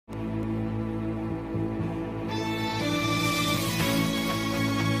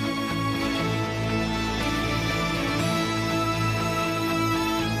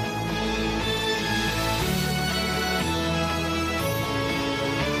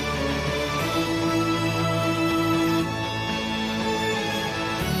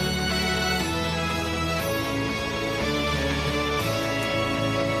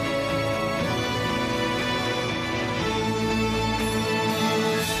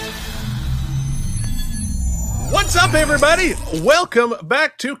What's up, everybody? Welcome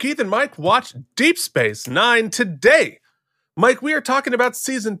back to Keith and Mike Watch Deep Space Nine. Today, Mike, we are talking about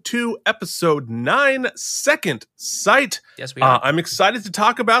Season 2, Episode 9, Second Sight. Yes, we are. I'm excited to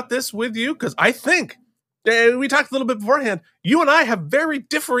talk about this with you because I think, we talked a little bit beforehand, you and I have very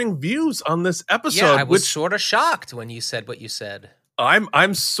differing views on this episode. Yeah, I was sort of shocked when you said what you said.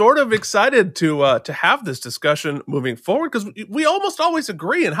 I'm sort of excited to have this discussion moving forward because we almost always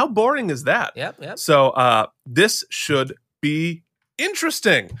agree, and how boring is that? Yep. So this should be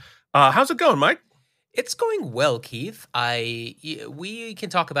interesting. How's it going, Mike? It's going well, Keith. We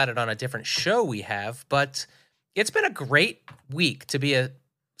can talk about it on a different show we have, but it's been a great week to be a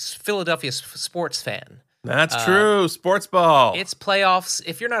Philadelphia sports fan. That's true. Sports ball. It's playoffs.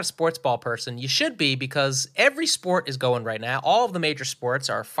 If you're not a sports ball person, you should be, because every sport is going right now. All of the major sports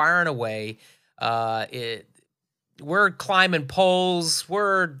are firing away. We're climbing poles.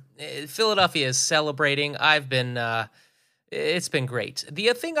 Philadelphia is celebrating. It's been great.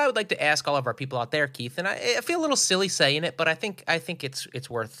 The thing I would like to ask all of our people out there, Keith, and I feel a little silly saying it, but I think it's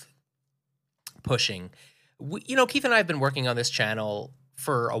worth pushing. Keith and I have been working on this channel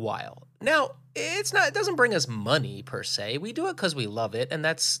for a while now. It doesn't bring us money per se. We do it because we love it, and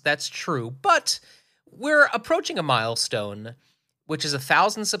that's true. But we're approaching a milestone, which is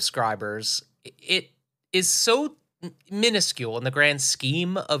 1,000 subscribers. It is so minuscule in the grand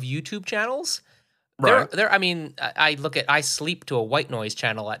scheme of YouTube channels. Right. I sleep to a white noise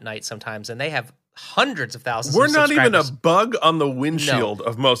channel at night sometimes, and they have hundreds of thousands We're of not subscribers. even a bug on the windshield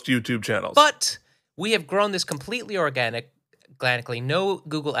of most YouTube channels. But we have grown this completely organically, no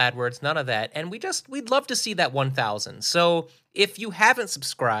Google AdWords, none of that. And we'd love to see that 1,000. So if you haven't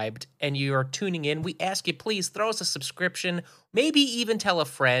subscribed and you're tuning in, we ask you, please throw us a subscription, maybe even tell a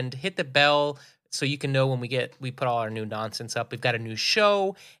friend, hit the bell so you can know when we put all our new nonsense up. We've got a new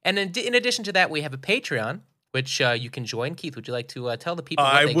show. And in addition to that, we have a Patreon, which you can join. Keith, would you like to tell the people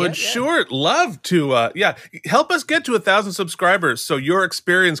what they get? I would sure love to, help us get to 1,000 subscribers so your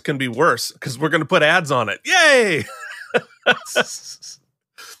experience can be worse, because we're going to put ads on it. Yay!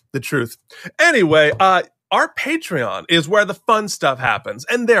 The truth. Anyway, our Patreon is where the fun stuff happens,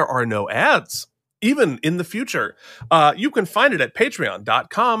 and there are no ads, even in the future. You can find it at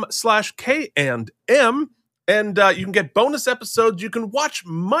patreon.com/KandM, and you can get bonus episodes. You can watch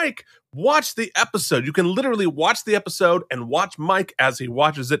Mike watch the episode. You can literally watch the episode and watch Mike as he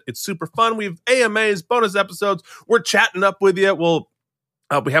watches it. It's super fun. We have AMAs, bonus episodes. We're chatting up with you.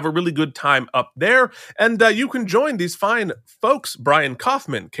 We have a really good time up there, and you can join these fine folks: Brian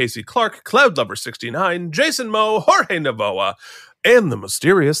Kaufman, Casey Clark, Cloudlover69, Jason Moe, Jorge Navoa, and the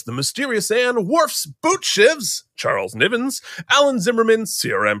mysterious Ann, Worf's Boot Shivs, Charles Nivens, Alan Zimmerman,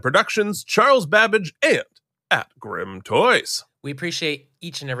 CRM Productions, Charles Babbage, and at Grim Toys. We appreciate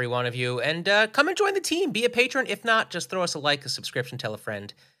each and every one of you, and come and join the team. Be a patron. If not, just throw us a like, a subscription, tell a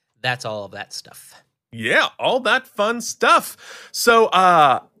friend. That's all of that stuff. Yeah, all that fun stuff. So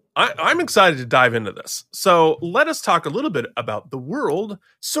I'm excited to dive into this. So let us talk a little bit about the world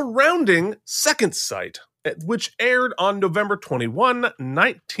surrounding Second Sight, which aired on November 21,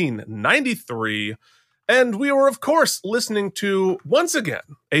 1993. And we were, of course, listening to, once again,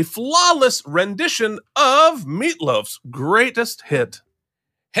 a flawless rendition of Meatloaf's greatest hit.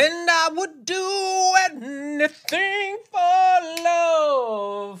 And I would do anything for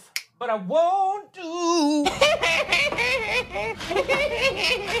love, but I won't do.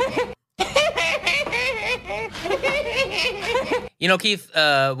 Keith,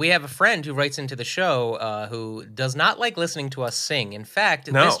 we have a friend who writes into the show who does not like listening to us sing. In fact,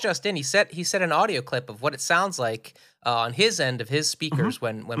 this just in, he set an audio clip of what it sounds like on his end of his speakers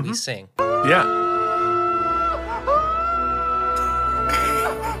when we sing. Yeah.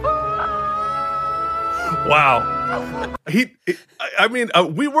 Wow.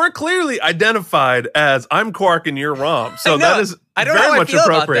 We were clearly identified as I'm Quark and you're Rom. So that is very much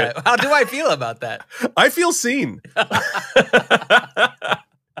appropriate. How do I feel about that? I feel seen.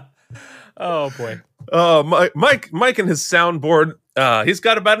 Oh, boy. Mike and his soundboard, he's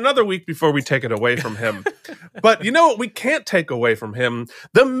got about another week before we take it away from him. But you know what we can't take away from him?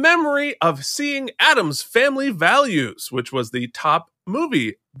 The memory of seeing Addams Family Values, which was the top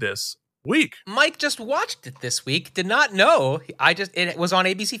movie this week. Mike just watched it this week. Did not know. It was on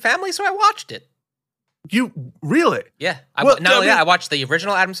ABC Family, so I watched it. You really? Yeah. I watched the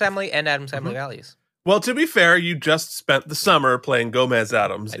original Addams Family and Addams Family Values. Well, to be fair, you just spent the summer playing Gomez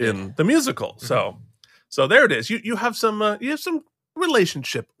Addams in the musical, so there it is. You have some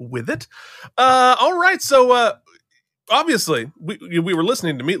relationship with it. All right, so obviously, we were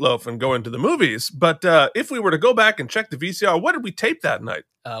listening to Meatloaf and going to the movies, but if we were to go back and check the VCR, what did we tape that night?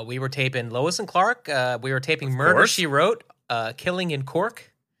 We were taping Lois and Clark. We were taping Of Murder, course. She Wrote, Killing in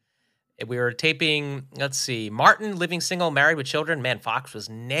Cork. We were taping, let's see, Martin, Living Single, Married with Children. Man, Fox was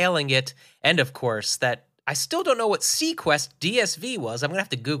nailing it. And of course, that I still don't know what Sequest DSV was. I'm going to have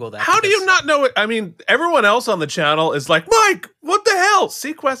to Google that. How do you not know it? I mean, everyone else on the channel is like, Mike, what the hell?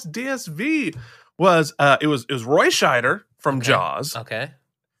 Sequest DSV was it was Roy Scheider from Jaws Okay.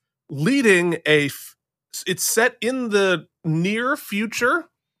 leading it's set in the near future,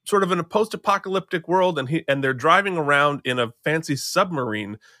 sort of in a post-apocalyptic world, and they're driving around in a fancy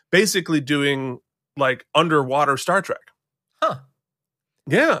submarine, basically doing like underwater Star Trek. Huh.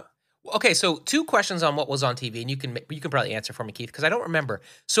 Yeah. Okay, so 2 questions on what was on TV, and you can probably answer for me, Keith, because I don't remember.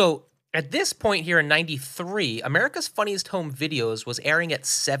 So at this point here in '93, America's Funniest Home Videos was airing at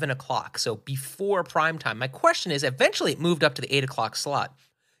 7 o'clock, so before prime time. My question is, eventually it moved up to the 8 o'clock slot.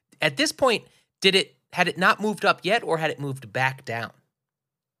 At this point, had it not moved up yet, or had it moved back down?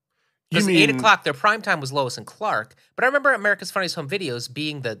 Because 8 o'clock, their prime time was Lois and Clark, but I remember America's Funniest Home Videos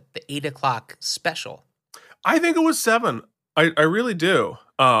being the 8 o'clock special. I think it was 7. I really do.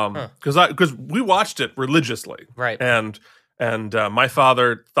 Because we watched it religiously. Right. And my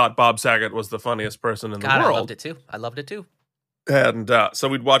father thought Bob Saget was the funniest person in the world. I loved it too. And so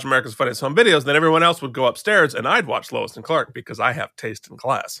we'd watch America's Funniest Home Videos, then everyone else would go upstairs, and I'd watch Lois and Clark because I have taste in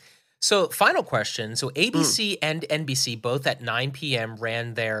class. So, final question. So, ABC and NBC both at 9 p.m.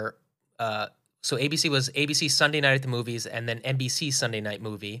 ran their. So ABC was ABC Sunday Night at the Movies, and then NBC Sunday Night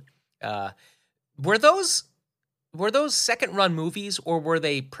Movie. Were those second run movies, or were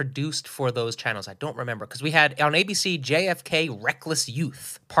they produced for those channels? I don't remember, because we had on ABC JFK Reckless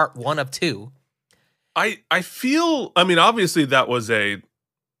Youth Part 1 of 2. I feel, I mean, obviously that was a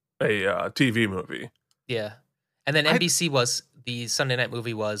TV movie. Yeah, and then NBC was the Sunday Night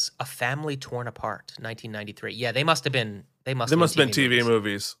Movie was A Family Torn Apart, 1993. Yeah, they must have been. They must have been TV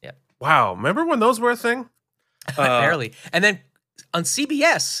movies. Yeah. Wow, remember when those were a thing? Barely. And then on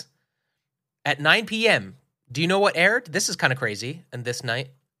CBS at 9 p.m., do you know what aired? This is kind of crazy. And this night,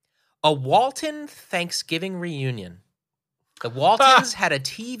 a Walton Thanksgiving reunion. The Waltons had a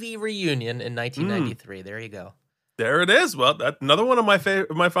TV reunion in 1993. There you go. There it is. Well, that's another one of my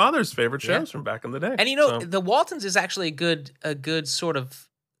father's favorite shows from back in the day. And the Waltons is actually a good sort of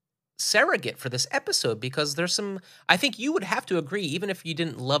surrogate for this episode, because there's some, I think you would have to agree, even if you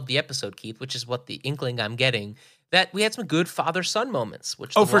didn't love the episode, Keith, which is what the inkling I'm getting, that we had some good father-son moments,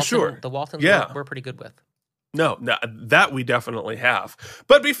 which for sure. The Waltons were pretty good with. No, that we definitely have.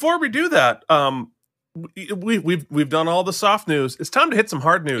 But before we do that, we've done all the soft news. It's time to hit some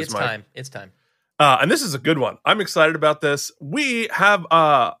hard news, Mike. It's time. And this is a good one. I'm excited about this. We have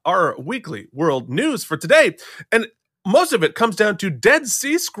our weekly world news for today, and most of it comes down to Dead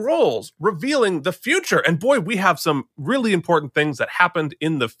Sea Scrolls revealing the future. And boy, we have some really important things that happened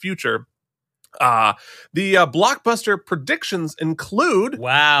in the future. The blockbuster predictions include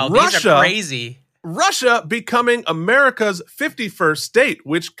these are crazy. Russia becoming America's 51st state,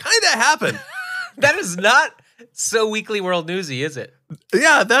 which kind of happened. That is not so weekly world newsy, is it?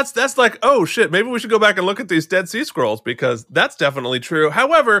 Yeah, that's like, oh shit, maybe we should go back and look at these Dead Sea Scrolls, because that's definitely true.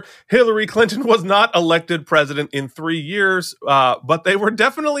 However, Hillary Clinton was not elected president in 3 years, but they were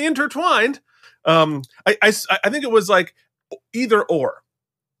definitely intertwined. I think it was like either or.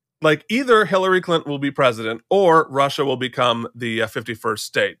 Like either Hillary Clinton will be president or Russia will become the 51st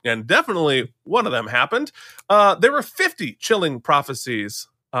state. And definitely one of them happened. There were 50 chilling prophecies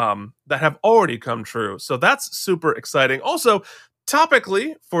that have already come true. So that's super exciting. Also,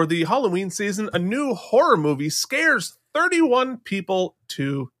 topically, for the Halloween season, a new horror movie scares 31 people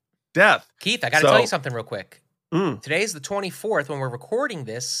to death. Keith, I got to tell you something real quick. Today's the 24th when we're recording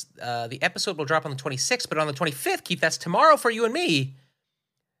this. The episode will drop on the 26th, but on the 25th, Keith, that's tomorrow for you and me.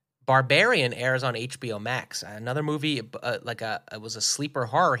 Barbarian airs on HBO Max. Another movie, it was a sleeper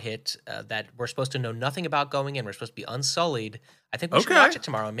horror hit that we're supposed to know nothing about going in. We're supposed to be unsullied. I think we should watch it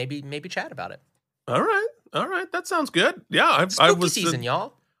tomorrow and maybe chat about it. All right, that sounds good. Yeah, spooky season,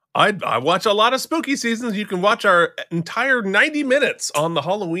 y'all. I watch a lot of spooky seasons. You can watch our entire 90 minutes on the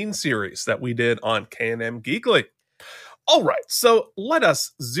Halloween series that we did on K&M Geekly. All right, so let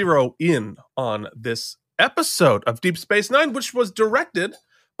us zero in on this episode of Deep Space Nine, which was directed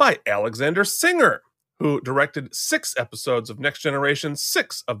by Alexander Singer, who directed 6 episodes of Next Generation,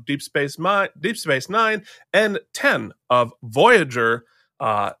 6 of Deep Space Nine, and 10 of Voyager.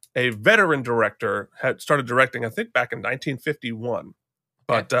 A veteran director, had started directing, I think, back in 1951,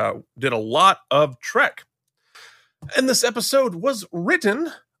 but did a lot of Trek. And this episode was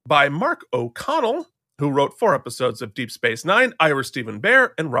written by Mark O'Connell, who wrote 4 episodes of Deep Space Nine, Ira Stephen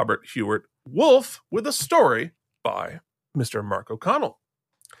Bear, and Robert Hewitt Wolf, with a story by Mr. Mark O'Connell.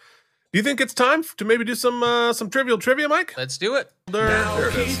 Do you think it's time to maybe do some trivial trivia, Mike? Let's do it. There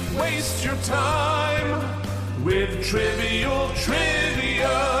it is. Waste your time with trivial trivia.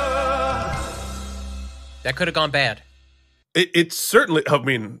 That could have gone bad. It certainly,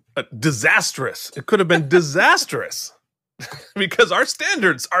 disastrous. It could have been disastrous because our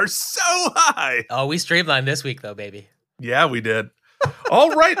standards are so high. Oh, we streamlined this week, though, baby. Yeah, we did.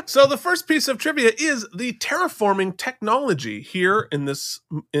 All right. So the first piece of trivia is the terraforming technology here in this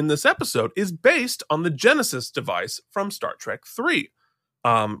episode is based on the Genesis device from Star Trek 3,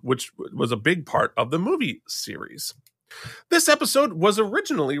 which was a big part of the movie series. This episode was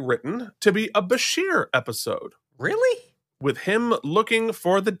originally written to be a Bashir episode. Really? With him looking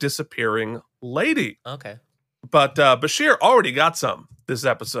for the disappearing lady. Okay. But Bashir already got some this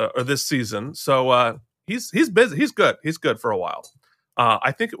episode or this season, so he's busy. He's good. He's good for a while.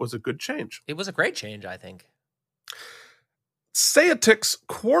 I think it was a good change. It was a great change, I think. Sayatic's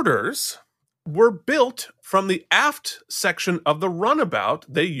quarters were built from the aft section of the runabout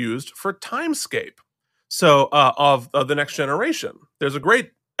they used for Timescape. So of the Next Generation, there's a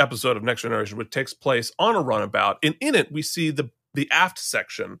great episode of Next Generation which takes place on a runabout, and in it we see the aft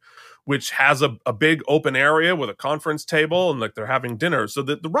section, which has a big open area with a conference table and like they're having dinner. So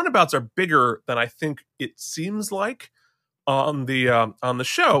the runabouts are bigger than I think it seems like on the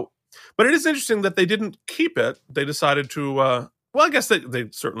show. But it is interesting that they didn't keep it. They decided to I guess they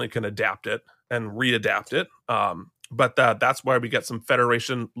certainly can adapt it and readapt it. But that's why we get some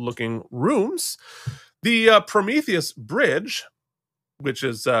Federation looking rooms. The Prometheus Bridge, which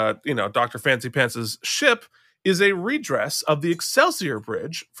is Dr. Fancy Pants' ship, is a redress of the Excelsior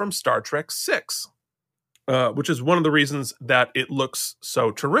Bridge from Star Trek VI, which is one of the reasons that it looks so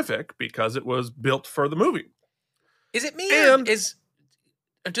terrific, because it was built for the movie. Is it me? And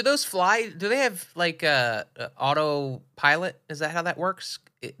do those fly? Do they have like autopilot? Is that how that works?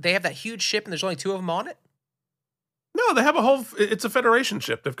 They have that huge ship and there's only 2 of them on it? No, they have it's a Federation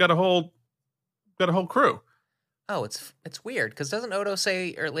ship. They've got a whole crew. Oh, it's weird, because doesn't Odo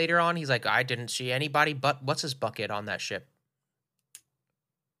say later on, he's like, I didn't see anybody but what's his bucket on that ship?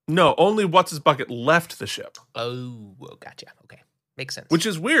 No, only what's his bucket left the ship. Oh, gotcha. Okay. Makes sense. Which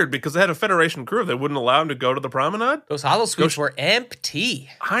is weird because they had a Federation crew. They wouldn't allow him to go to the promenade. Those holosuites were empty.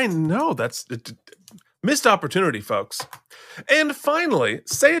 I know. That's missed opportunity, folks. And finally,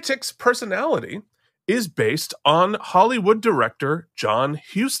 Sayatic's personality is based on Hollywood director John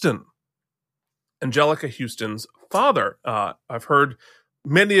Huston, Angelica Houston's father. I've heard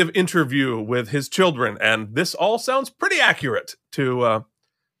many of interview with his children, and this all sounds pretty accurate to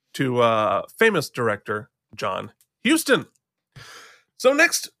famous director John Huston. So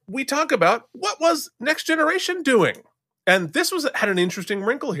next, we talk about what was Next Generation doing. And this had an interesting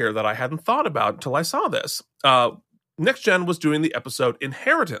wrinkle here that I hadn't thought about until I saw this. Next Gen was doing the episode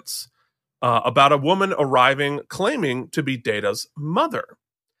Inheritance, about a woman arriving claiming to be Data's mother.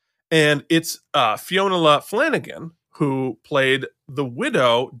 And it's Fiona Flanagan, who played the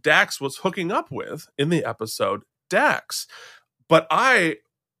widow Dax was hooking up with in the episode Dax. But I,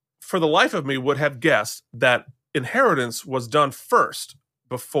 for the life of me, would have guessed that Inheritance was done first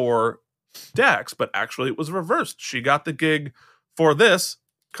before Dax, but actually it was reversed. She got the gig for this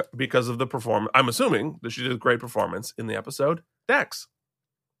because of the performance. I'm assuming that she did a great performance in the episode Dax.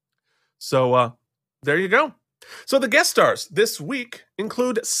 So there you go. So the guest stars this week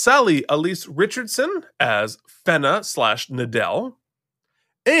include Sally Elise Richardson as Fenna/Nadell.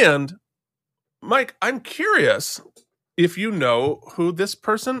 And Mike, I'm curious if you know who this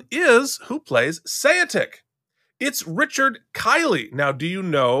person is who plays Sayatic. It's Richard Kiley. Now, do you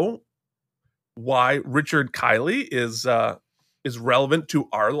know why Richard Kiley is relevant to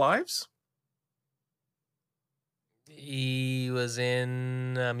our lives? He was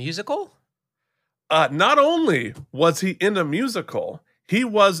in a musical? Not only was he in a musical, he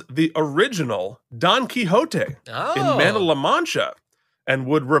was the original Don Quixote in Man of La Mancha and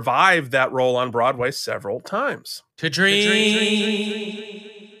would revive that role on Broadway several times. To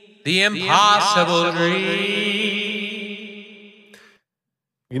dream the impossible dream.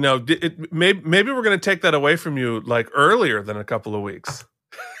 You know, maybe we're going to take that away from you like earlier than a couple of weeks.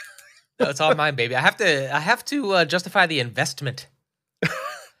 No, it's all mine, baby. I have to justify the investment.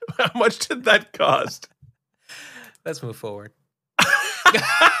 How much did that cost? Let's move forward. More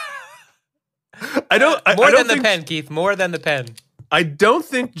than the pen, Keith. More than the pen. I don't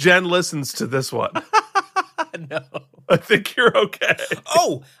think Jen listens to this one. No. I think you're okay.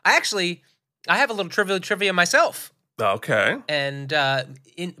 Oh, I have a little trivia myself. Okay. And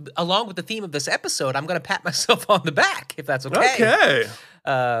along with the theme of this episode, I'm going to pat myself on the back, if that's okay.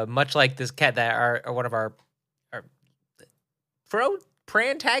 Okay. Much like this cat that are one of our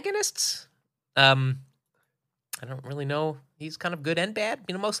pro-antagonists. I don't really know. He's kind of good and bad.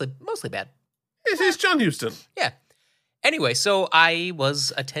 Mostly bad. He's John Huston. Yeah. Anyway, so I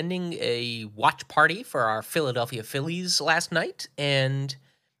was attending a watch party for our Philadelphia Phillies last night, and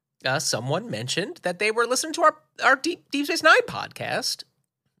someone mentioned that they were listening to our Deep Space Nine podcast.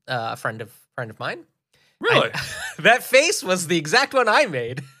 A friend of mine. Really? That face was the exact one I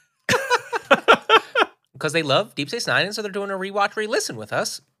made. Because they love Deep Space Nine, and so they're doing a rewatch, re-listen with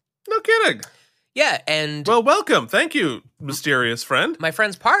us. No kidding. Yeah, and... Well, welcome. Thank you, mysterious friend. My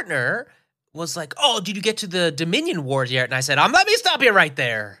friend's partner was like, oh, did you get to the Dominion Wars yet? And I said, let me stop you right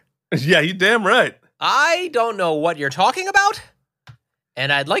there. Yeah, you damn right. I don't know what you're talking about,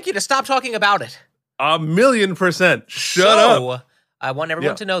 and I'd like you to stop talking about it. 1,000,000%. Shut up. I want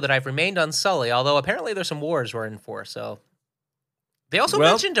everyone to know that I've remained unsullied, although apparently there's some wars we're in for, so... They also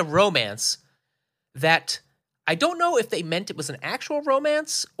mentioned a romance that I don't know if they meant it was an actual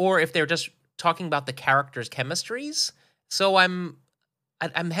romance or if they're just talking about the characters' chemistries. So I'm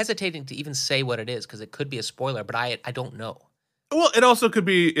hesitating to even say what it is because it could be a spoiler, but I don't know. Well, it also could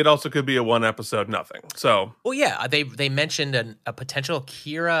be a one episode nothing. So well, yeah, they mentioned a potential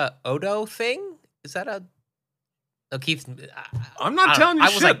Kira Odo thing. Is that a Keith? I'm not telling you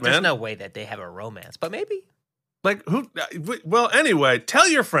shit, man. There's no way that they have a romance, but maybe. Like who? Well, anyway, tell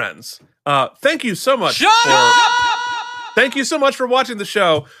your friends. Thank you so much. Shut up! Thank you so much for watching the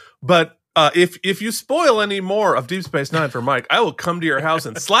show. But if you spoil any more of Deep Space Nine for Mike, I will come to your house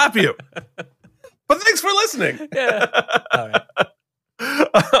and slap you. But thanks for listening. Yeah. All right.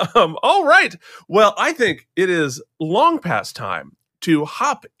 All right. Well, I think it is long past time to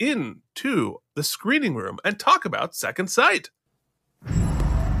hop into the screening room and talk about Second Sight.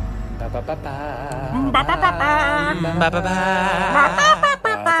 So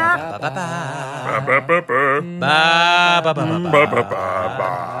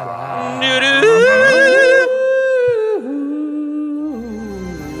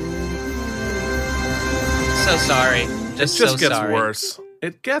sorry. It just gets worse.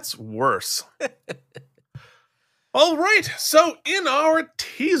 It gets worse. All right. So in our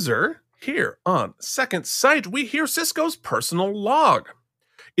teaser here on Second Sight, we hear Sisko's personal log.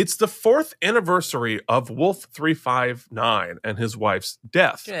 It's the 4th anniversary of Wolf 359 and his wife's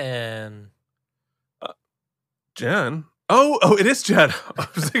death. Jen. Jen? Oh, it is Jen. I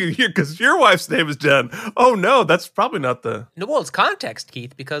was thinking here because your wife's name is Jen. Oh no, that's probably not the. No, well, it's context,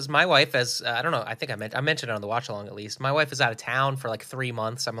 Keith, because my wife, as I don't know, I think I mentioned it on the watch along at least. My wife is out of town for like 3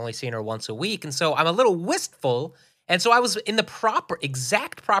 months. I'm only seeing her once a week, and so I'm a little wistful. And so I was in the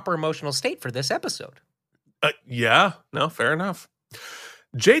exact proper emotional state for this episode. Yeah, no, fair enough.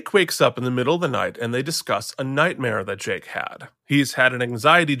 Jake wakes up in the middle of the night and they discuss a nightmare that Jake had. He's had an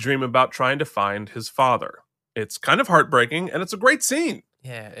anxiety dream about trying to find his father. It's kind of heartbreaking and it's a great scene.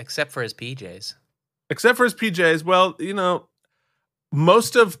 Yeah, except for his PJs. Except for his PJs. Well,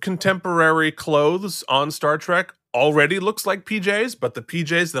 most of contemporary clothes on Star Trek already looks like PJs, but the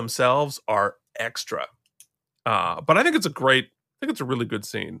PJs themselves are extra. But I think it's a really good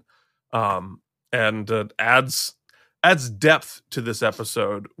scene. And adds depth to this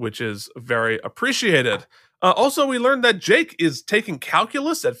episode, which is very appreciated. Also, we learned that Jake is taking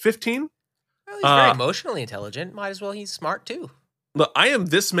calculus at 15. Well, he's very emotionally intelligent. Might as well he's smart too. Look, I am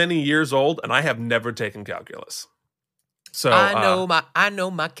this many years old, and I have never taken calculus. So I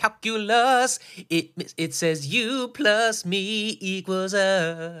know my calculus. It says you plus me equals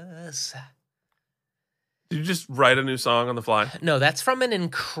us. Did you just write a new song on the fly? No, that's from an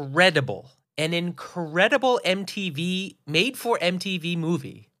incredible MTV, made for MTV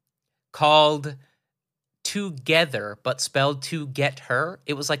movie called Together, but spelled to get her.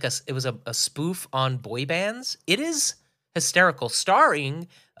 It was like a spoof on boy bands. It is hysterical, starring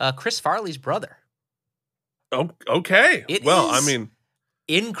Chris Farley's brother. Oh, okay.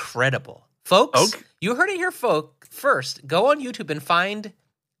 Incredible. Folks, okay. You heard it here first. Go on YouTube and find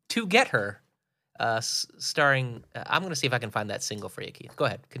To Get Her. Starring, I'm going to see if I can find that single for you, Keith. Go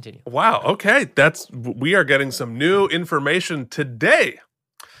ahead, continue. Wow, okay. We are getting some new information today.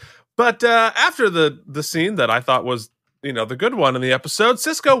 But after the scene that I thought was, the good one in the episode,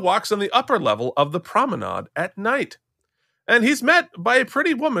 Sisko walks on the upper level of the promenade at night. And he's met by a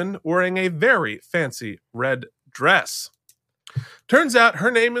pretty woman wearing a very fancy red dress. Turns out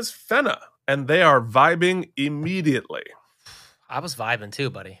her name is Fenna, and they are vibing immediately. I was vibing too,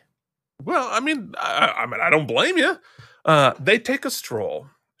 buddy. Well, I don't blame you. They take a stroll.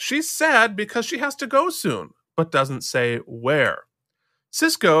 She's sad because she has to go soon, but doesn't say where.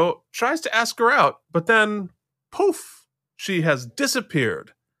 Sisko tries to ask her out, but then, poof, she has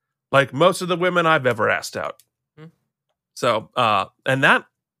disappeared, like most of the women I've ever asked out. So, and that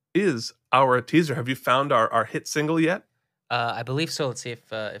is our teaser. Have you found our hit single yet? I believe so. Let's see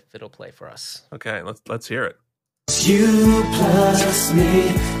if it'll play for us. Okay, let's hear it. You plus me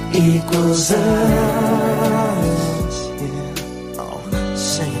equals us. Yeah. Oh,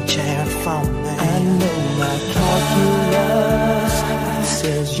 singing chair for me. I know my calculus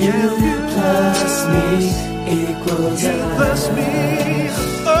says you plus me equals us. Plus me,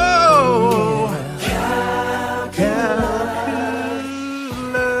 oh, calculus.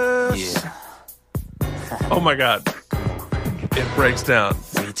 Yeah. Oh my God, it breaks down.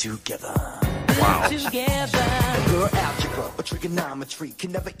 We together. Wow. Together. Girl, algebra or trigonometry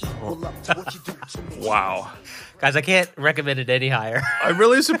can never equal up to what you do to me. Wow. Guys, I can't recommend it any higher. I'm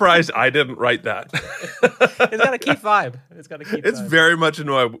really surprised I didn't write that. It's got a key vibe. It's got a key It's vibe. very much in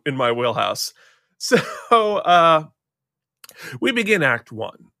my wheelhouse. So we begin Act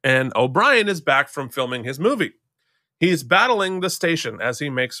 1, and O'Brien is back from filming his movie. He's battling the station as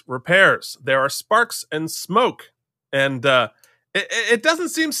he makes repairs. There are sparks and smoke, and it doesn't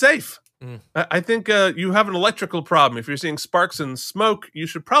seem safe. I think you have an electrical problem. If you're seeing sparks and smoke, you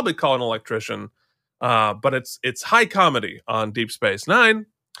should probably call an electrician. But it's high comedy on Deep Space Nine.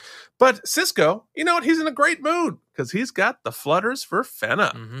 But Sisko, you know what? He's in a great mood because he's got the flutters for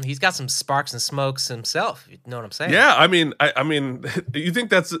Fenna. Mm-hmm. He's got some sparks and smokes himself. You know what I'm saying? Yeah, I mean, you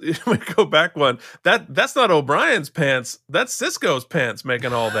think that's we go back one? That's not O'Brien's pants. That's Sisko's pants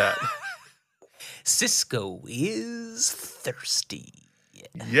making all that. Sisko is thirsty.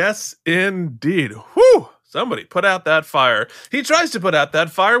 Yes, indeed. Whew! Somebody put out that fire. He tries to put out that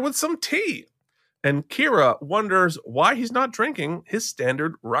fire with some tea. And Kira wonders why he's not drinking his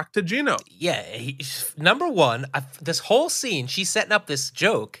standard Raktajino. Yeah, number one, this whole scene, she's setting up this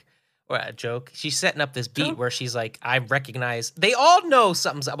joke. Or a joke. She's setting up this beat where she's like, I recognize. They all know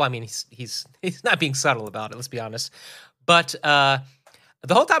something's up. Well, I mean, he's not being subtle about it, let's be honest. But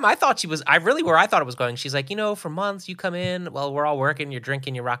the whole time I thought where I thought it was going, she's like, for months you come in, well, we're all working, you're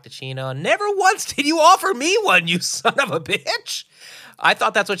drinking your Raktajino. Never once did you offer me one, you son of a bitch. I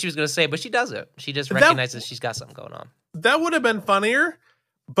thought that's what she was going to say, but she doesn't. She just recognizes she's got something going on. That would have been funnier,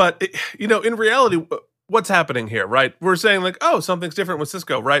 but, in reality, what's happening here, right? We're saying like, oh, something's different with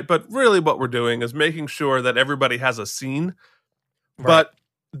Sisko, right? But really what we're doing is making sure that everybody has a scene. Right. But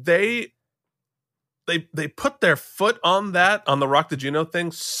they put their foot on the Raktajino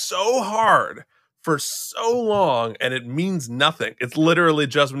thing so hard for so long, and it means nothing. It's literally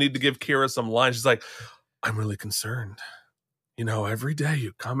just we need to give Kira some lines. She's like, I'm really concerned. Every day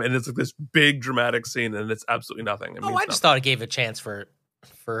you come, and it's like this big dramatic scene, and it's absolutely nothing. I just thought it gave a chance for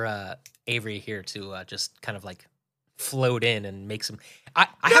Avery here to just kind of like float in and make some. You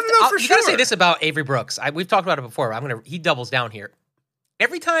gotta say this about Avery Brooks. We've talked about it before. He doubles down here.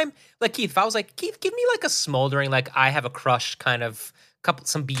 Every time, like Keith, if I was like, Keith, give me like a smoldering, like I have a crush kind of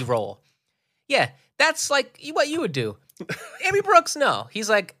some B-roll. Yeah, that's like what you would do. Avery Brooks, no.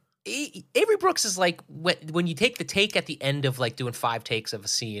 He's like, Avery Brooks is like when you take the take at the end of like doing 5 takes of a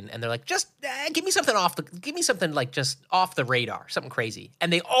scene, and they're like, just give me something like just off the radar, something crazy,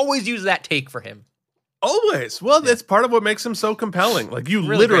 and they always use that take for him. Always. Well, that's part of what makes him so compelling. Like you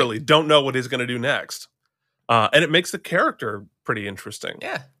really literally don't know what he's going to do next, and it makes the character pretty interesting.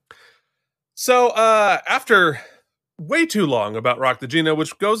 Yeah. So after way too long about Raktajino,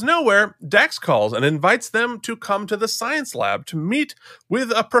 which goes nowhere, Dax calls and invites them to come to the science lab to meet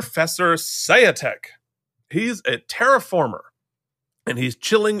with a Professor Sayatek. He's a terraformer, and he's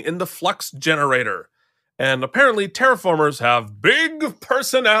chilling in the flux generator. And apparently terraformers have big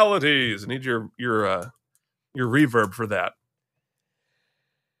personalities. I need your reverb for that.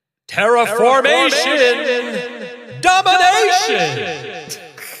 Terraformation! Domination!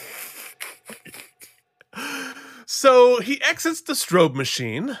 So he exits the strobe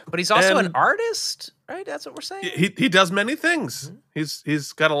machine, but he's also an artist, right? That's what we're saying. He does many things. Mm-hmm.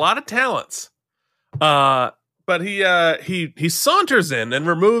 He's got a lot of talents. But he saunters in and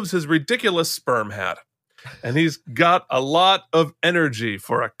removes his ridiculous sperm hat, and he's got a lot of energy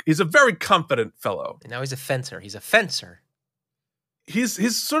he's a very confident fellow. And now he's a fencer.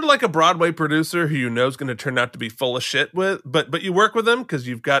 He's sort of like a Broadway producer who is going to turn out to be full of shit but you work with him because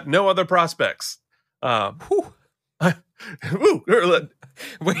you've got no other prospects.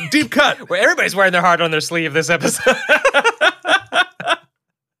 Deep cut. Well, everybody's wearing their heart on their sleeve this episode.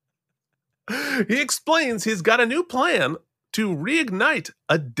 He explains he's got a new plan to reignite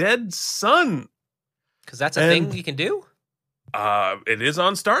a dead sun. Because that's a thing you can do? It is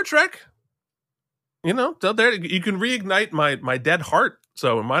on Star Trek. you know, so there you can reignite my dead heart,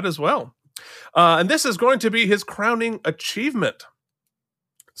 so it might as well. And this is going to be his crowning achievement.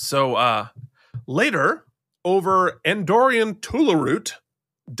 So later, over Andorian Tularoot,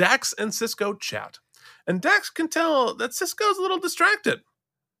 Dax and Sisko chat. And Dax can tell that Sisko's a little distracted.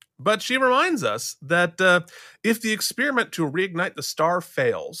 But she reminds us that if the experiment to reignite the star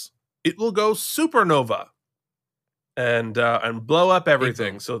fails, it will go supernova and blow up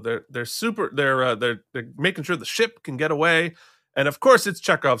everything. So they're making sure the ship can get away. And of course, it's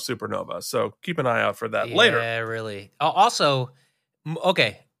Chekhov's supernova. So keep an eye out for that later. Yeah, really. Also,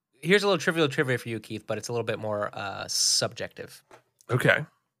 okay, here's a little trivial trivia for you, Keith, but it's a little bit more subjective. Okay.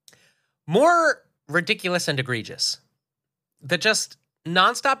 More ridiculous and egregious. The just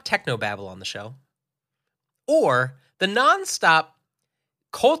nonstop techno babble on the show, or the nonstop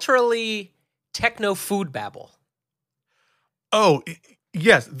culturally techno food babble. Oh,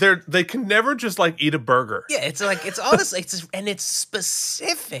 yes. They can never just like eat a burger. Yeah, it's like it's all this, and it's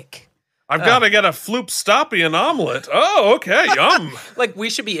specific. I've got to get a Floopstopian omelet. Oh, okay, yum. Like we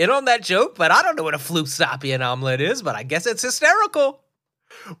should be in on that joke, but I don't know what a Floopstopian omelet is, but I guess it's hysterical.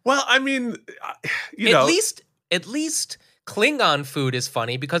 Well, I mean, you know, at least Klingon food is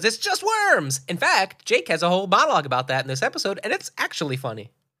funny because it's just worms. In fact, Jake has a whole monologue about that in this episode, and it's actually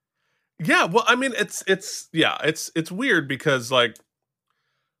funny. Yeah, well, I mean, it's weird because like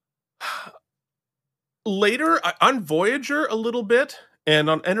later on Voyager a little bit and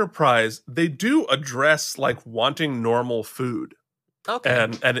on Enterprise, they do address like wanting normal food. Okay.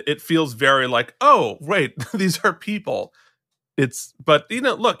 And it feels very like, oh, wait, these are people. But you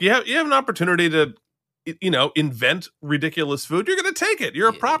know, look, you have an opportunity to, you know, invent ridiculous food. You're going to take it. You're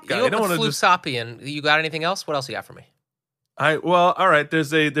a prop guy. You don't want to Floopstopian. You got anything else? What else you got for me? Well, all right.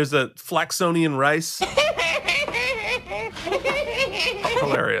 There's a Flaxonian rice.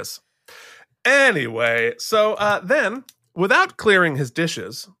 Hilarious. Anyway, so then without clearing his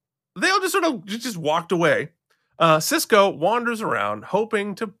dishes, they all just sort of just walked away. Sisko wanders around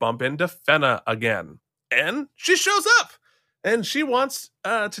hoping to bump into Fenna again, and she shows up, and she wants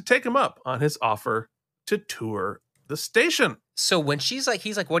to take him up on his offer to tour the station. So when he's like,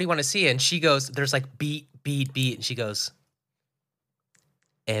 "What do you want to see?" and she goes, "There's like beat," and she goes,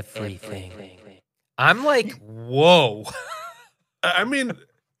 "Everything." I'm like, whoa. I mean,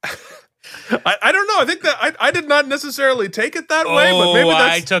 I don't know. I think that I did not necessarily take it that way, but maybe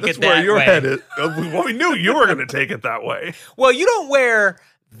that's where you're headed. Well, we knew you were going to take it that way. Well, you don't wear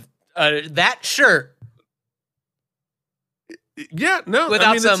that shirt. Yeah, no.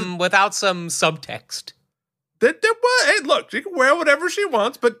 Without some subtext. Hey, look, she can wear whatever she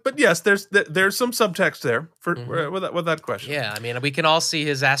wants, but yes, there's some subtext there for with that question. Yeah, I mean, we can all see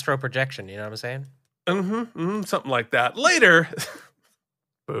his astral projection. You know what I'm saying? Something like that. Later,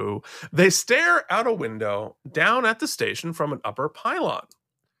 boo. They stare out a window down at the station from an upper pylon.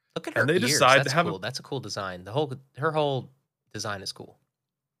 Look at her and they ears. decide That's to have cool. That's a cool design. Her whole design is cool.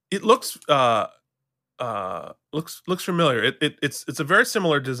 It looks looks familiar. It's a very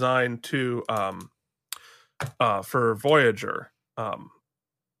similar design to for Voyager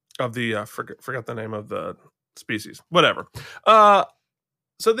of the forgot the name of the species. Whatever.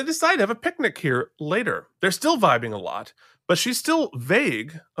 So they decide to have a picnic here later. They're still vibing a lot, but she's still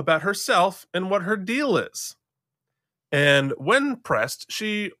vague about herself and what her deal is. And when pressed,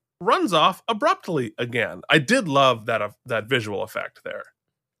 she runs off abruptly again. I did love that visual effect there.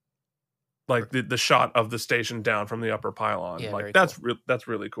 Like the shot of the station down from the upper pylon. Yeah, like that's that's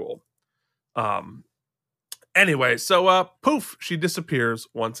really cool. Anyway, so poof, she disappears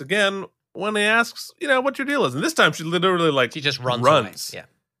once again when he asks, you know, what your deal is. And this time she literally she just runs away. Yeah.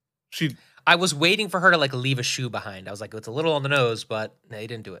 I was waiting for her to like leave a shoe behind. I was like, it's a little on the nose, but no, he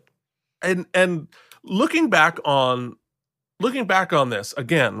didn't do it. And looking back on this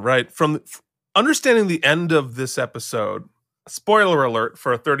again, right, from understanding the end of this episode, spoiler alert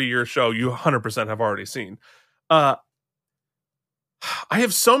for a 30-year show you 100% have already seen. I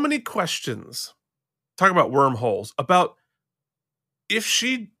have so many questions, talk about wormholes, about if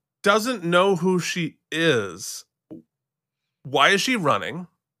she doesn't know who she is, why is she running?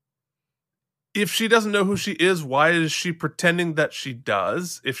 If she doesn't know who she is, why is she pretending that she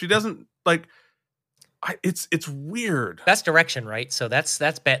does? If she doesn't, like, it's weird. That's direction, right? So that's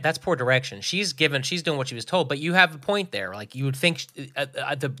bad. That's poor direction. She's doing what she was told, but you have a point there. Like you would think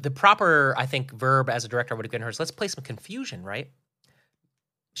the proper, I think, verb as a director would have been hers. Let's play some confusion, right?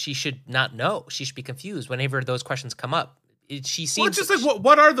 She should not know. She should be confused whenever those questions come up. She seems. Well, it's just like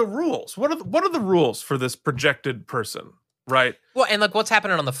what are the rules? What are the rules for this projected person? Right. Well, and like what's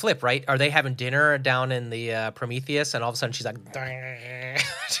happening on the flip, right? Are they having dinner down in the Prometheus, and all of a sudden she's like,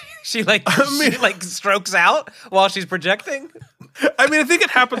 She strokes out while she's projecting. I mean, I think it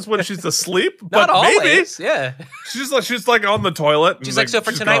happens when she's asleep, but Not always. maybe Yeah. she's like on the toilet. And She's like, so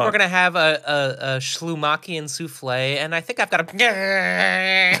for tonight gone. we're gonna have a Schlumakian souffle, and I think I've got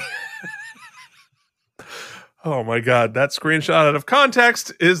a. Oh my God, that screenshot out of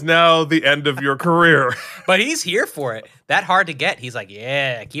context is now the end of your career. But he's here for it. That hard to get. He's like,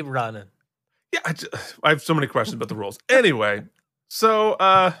 yeah, keep running. Yeah, I have so many questions about the rules. Anyway, so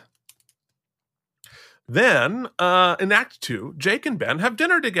then in Act 2, Jake and Ben have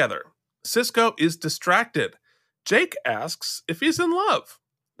dinner together. Cisco is distracted. Jake asks if he's in love.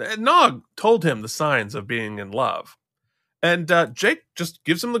 Nog told him the signs of being in love. And Jake just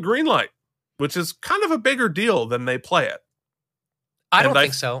gives him the green light, which is kind of a bigger deal than they play it. I don't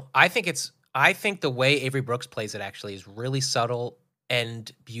think so. I think the way Avery Brooks plays it actually is really subtle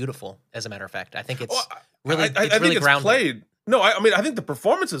and beautiful, as a matter of fact. I think it's really grounded. Played. No, I mean, I think the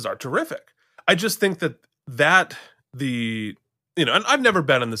performances are terrific. I just think and I've never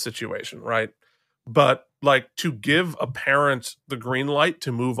been in the situation, right? But like to give a parent the green light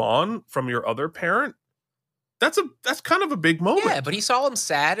to move on from your other parent, that's kind of a big moment. Yeah, but he saw him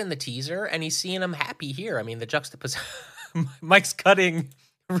sad in the teaser, and he's seeing him happy here. I mean, the juxtaposition. Mike's cutting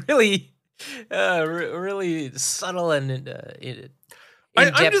really, really subtle and.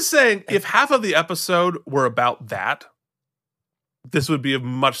 I'm just saying, if half of the episode were about that, this would be a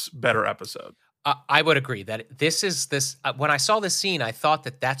much better episode. I would agree that this. When I saw this scene, I thought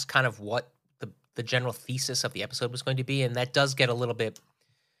that that's kind of what the general thesis of the episode was going to be, and that does get a little bit.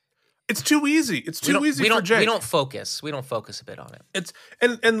 It's too easy. It's too easy for Jake. We don't focus. We don't focus a bit on it. It's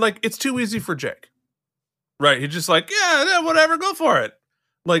and like it's too easy for Jake. Right? He's just like, yeah, whatever, go for it.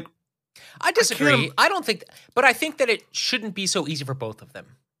 Like, I disagree. I don't think, but I think that it shouldn't be so easy for both of them.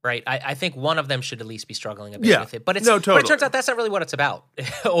 Right? I think one of them should at least be struggling a bit with it. But it's totally. But it turns out that's not really what it's about.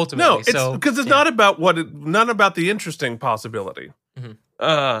 Ultimately, no, it's because it's not about not about the interesting possibility.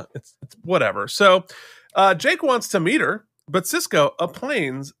 Mm-hmm. It's whatever. So, Jake wants to meet her, but Cisco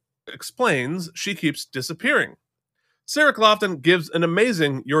explains she keeps disappearing. Sarah Clofton gives an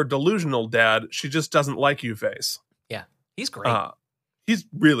amazing "you're delusional, Dad. She just doesn't like you" face. Yeah, he's great. He's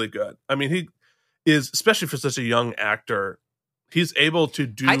really good. I mean, he is, especially for such a young actor. He's able to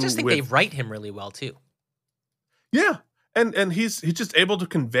do. I just think they write him really well too. Yeah, and he's just able to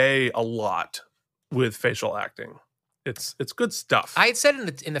convey a lot with facial acting. It's good stuff. I had said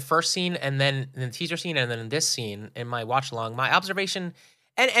in the first scene, and then in the teaser scene, and then in this scene in my watch along, my observation,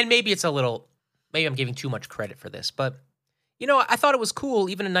 and maybe it's a little, maybe I'm giving too much credit for this, but I thought it was cool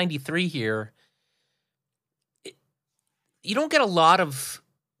even in '93 here. You don't get a lot of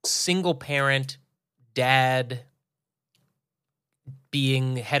single parent dad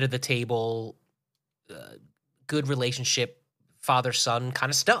being head of the table, good relationship, father-son kind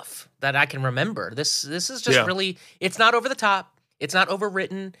of stuff that I can remember. This is just really, it's not over the top. It's not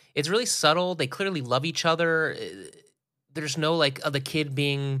overwritten. It's really subtle. They clearly love each other. There's no like the kid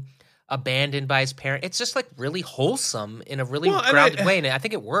being abandoned by his parent. It's just like really wholesome in a really grounded way. And I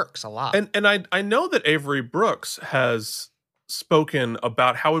think it works a lot. And I know that Avery Brooks has spoken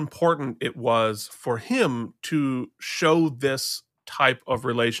about how important it was for him to show this type of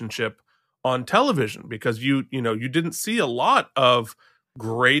relationship on television, because you didn't see a lot of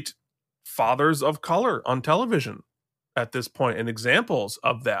great fathers of color on television at this point, and examples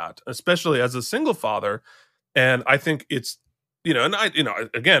of that, especially as a single father. And I think it's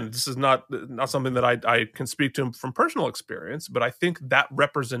again, this is not something that I can speak to from personal experience, but I think that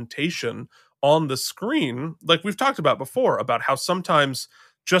representation on the screen, like we've talked about before, about how sometimes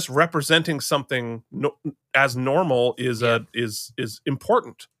just representing something as normal is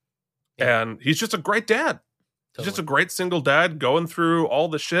important. Yeah. And he's just a great dad. Totally. He's just a great single dad, going through all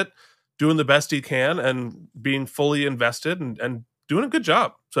the shit, doing the best he can, and being fully invested and doing a good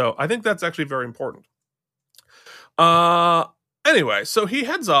job. So I think that's actually very important. Anyway, so he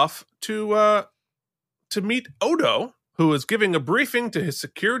heads off to meet Odo, who is giving a briefing to his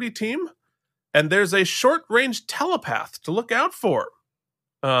security team, and there's a short-range telepath to look out for.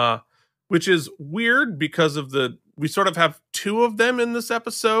 Which is weird because of we sort of have two of them in this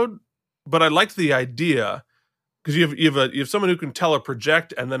episode, but I liked the idea because you have someone who can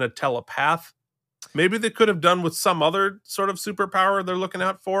teleproject and then a telepath. Maybe they could have done with some other sort of superpower they're looking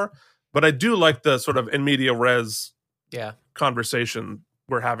out for, but I do like the sort of in media res conversation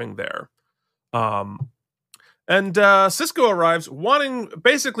we're having there. And Cisco arrives wanting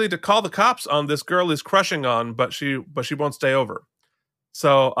basically to call the cops on this girl he's crushing on, but she won't stay over.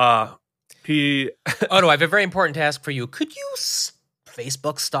 So he Odo, I have a very important task for you. Could you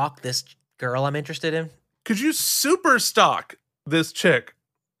Facebook stalk this girl I'm interested in? Could you super stalk this chick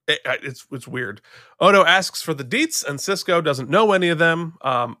It's weird. Odo asks for the deets, and Cisco doesn't know any of them.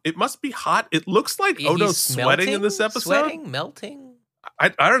 It must be hot. It looks like Odo's sweating in this episode. Sweating, melting. I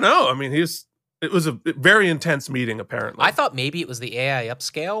don't know. I mean, it was a very intense meeting, apparently. I thought maybe it was the AI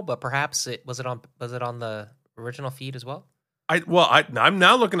upscale, but perhaps was it on the original feed as well? I'm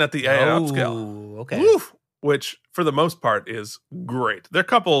now looking at the AI upscale. Okay. Woof, which for the most part is great. There are a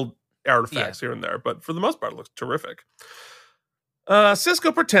couple artifacts here and there, but for the most part, it looks terrific.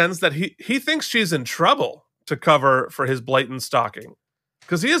 Cisco pretends that he thinks she's in trouble to cover for his blatant stalking,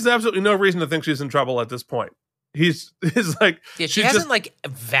 because he has absolutely no reason to think she's in trouble at this point. He's like, she hasn't like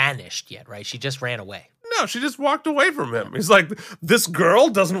vanished yet, right? She just ran away. No, she just walked away from him. He's like, this girl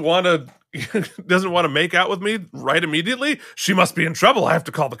doesn't want to make out with me right immediately. She must be in trouble. I have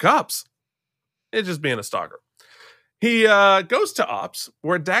to call the cops. It's just being a stalker. He goes to Ops,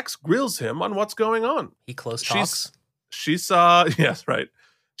 where Dax grills him on what's going on. He close talks. She saw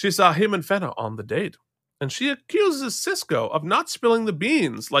him and Fenna on the date, and she accuses Cisco of not spilling the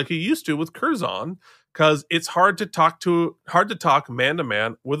beans like he used to with Curzon, because it's hard to talk man to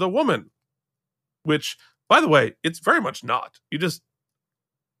man with a woman. Which, by the way, it's very much not. You just,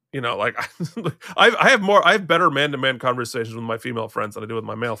 like I have better man to man conversations with my female friends than I do with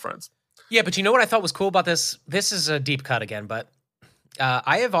my male friends. Yeah, but you know what I thought was cool about this? This is a deep cut again, but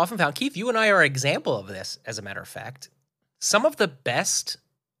I have often found, Keith, you and I are an example of this, as a matter of fact. Some of the best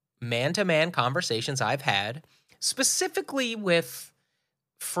man-to-man conversations I've had, specifically with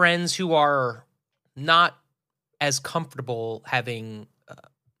friends who are not as comfortable having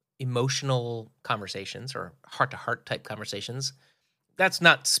emotional conversations or heart-to-heart type conversations. That's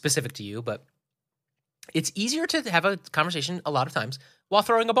not specific to you, but it's easier to have a conversation a lot of times while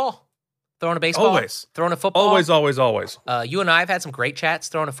throwing a ball. Throwing a baseball, always. Throwing a football. Always. You and I have had some great chats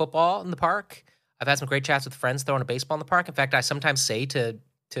throwing a football in the park. I've had some great chats with friends throwing a baseball in the park. In fact, I sometimes say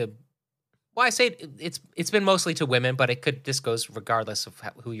I say it's been mostly to women, but this goes regardless of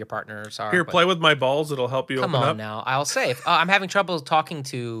who your partners are. Here, play with my balls. It'll help you open up. Come on now. I'll say, if I'm having trouble talking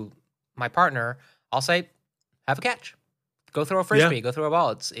to my partner, I'll say, have a catch. Go throw a frisbee. Go throw a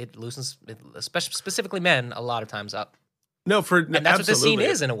ball. It loosens, especially specifically men, a lot of times up. And that's absolutely what the scene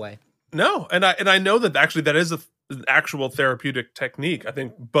is in a way. No, and I know that actually that is an actual therapeutic technique. I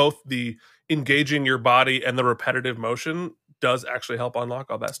think both the engaging your body and the repetitive motion does actually help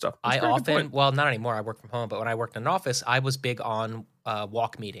unlock all that stuff. I often, well, not anymore. I work from home, but when I worked in an office, I was big on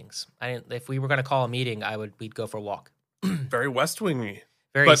walk meetings. If we were going to call a meeting, we'd go for a walk. Very West Wing-y.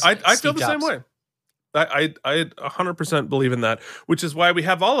 But I feel the same way. I 100% believe in that, which is why we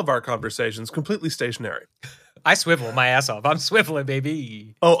have all of our conversations completely stationary. I swivel my ass off. I'm swiveling,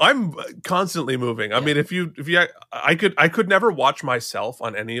 baby. Oh, I'm constantly moving. Yeah. I mean, I could never watch myself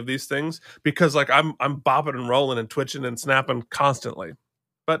on any of these things because like I'm bopping and rolling and twitching and snapping constantly.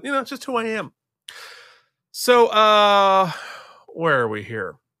 But it's just who I am. So, where are we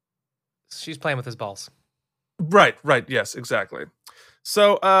here? She's playing with his balls. Right. Yes, exactly.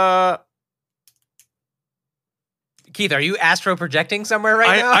 So, Keith, are you astro projecting somewhere now?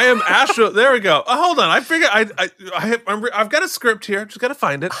 I am astro. There we go. Hold on. I figure I've got a script here. Just got to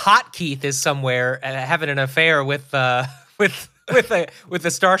find it. Hot Keith is somewhere having an affair with the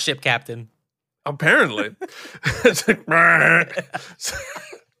starship captain. Apparently,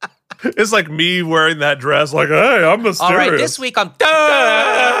 it's like me wearing that dress. Like, hey, I'm mysterious. All right, this week I'm.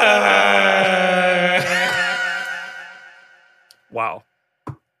 Wow.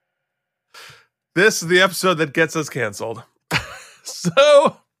 This is the episode that gets us canceled.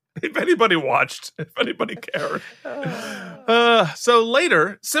 So, if anybody watched, if anybody cared. So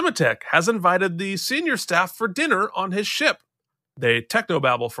later, Simitek has invited the senior staff for dinner on his ship. They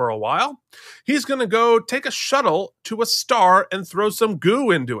technobabble for a while. He's going to go take a shuttle to a star and throw some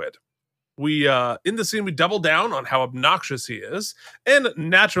goo into it. In the scene, we double down on how obnoxious he is. And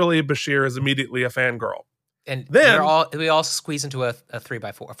naturally, Bashir is immediately a fangirl. And then we all squeeze into a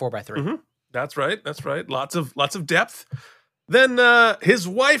 3x4, a 4x3. Mm-hmm. That's right. Lots of depth. Then his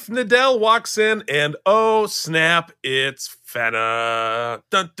wife Nadell walks in, and oh snap, it's Fenna.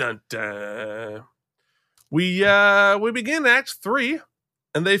 Dun dun dun. We begin Act 3,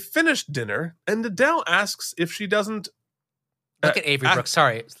 and they finish dinner, and Nadell asks if she doesn't. Look at Avery Brooks.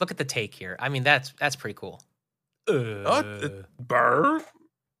 Sorry, look at the take here. I mean, that's pretty cool. Burr.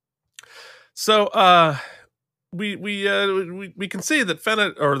 So we can see that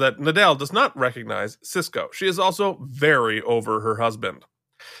that Nadell does not recognize Cisco. She is also very over her husband.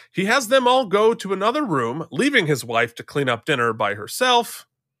 He has them all go to another room, leaving his wife to clean up dinner by herself.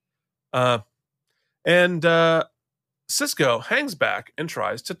 And Cisco hangs back and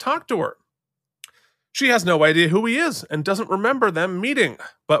tries to talk to her. She has no idea who he is and doesn't remember them meeting.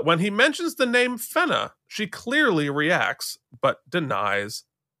 But when he mentions the name Fenna, she clearly reacts, but denies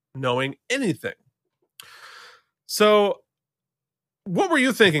knowing anything. So, what were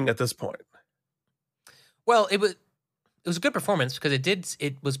you thinking at this point? Well, it was a good performance because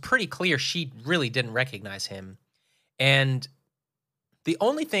it was pretty clear she really didn't recognize him. And the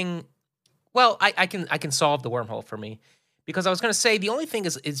only thing, well, I can solve the wormhole for me. Because I was going to say, the only thing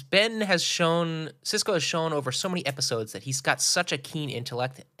is Sisko has shown over so many episodes that he's got such a keen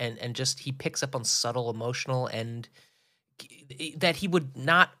intellect and just he picks up on subtle emotional and that he would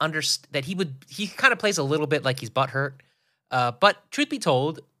not understand, he kind of plays a little bit like he's butthurt. But truth be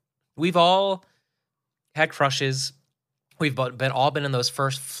told, we've all had crushes. We've all been in those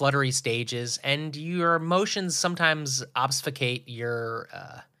first fluttery stages, and your emotions sometimes obfuscate your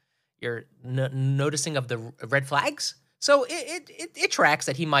noticing of the red flags. So it tracks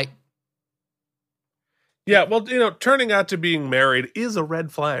that he might. Yeah, well, turning out to being married is a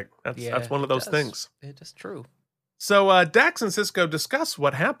red flag. That's one of those things. It is true. So Dax and Sisko discuss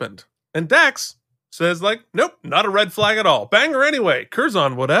what happened, and Dax says, nope, not a red flag at all. Bang her anyway.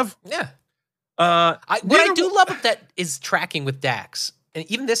 Curzon would have. Yeah. What I do love that is tracking with Dax, and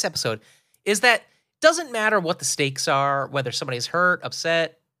even this episode, is that doesn't matter what the stakes are, whether somebody's hurt,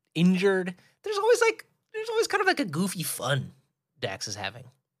 upset, injured. There's always kind of like a goofy fun Dax is having.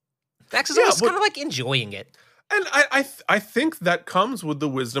 Dax is always kind of like enjoying it. And I think that comes with the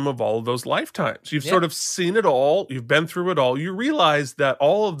wisdom of all of those lifetimes. You've sort of seen it all. You've been through it all. You realize that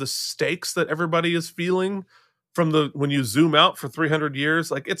all of the stakes that everybody is feeling from when you zoom out for 300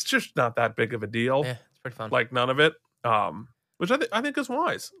 years, it's just not that big of a deal. Yeah, it's pretty fun. None of it. Which I think is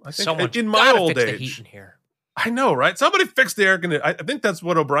wise. I think someone in my old fix age. The heat in here. I know, right? Somebody fixed the air conditioner. I think that's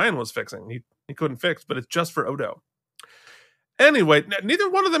what O'Brien was fixing. He couldn't fix, but it's just for Odo. Anyway, neither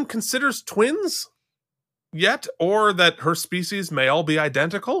one of them considers twins yet, or that her species may all be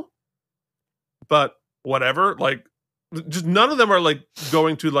identical. But whatever, just none of them are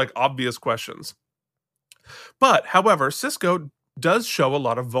going to obvious questions. But, however, Sisko does show a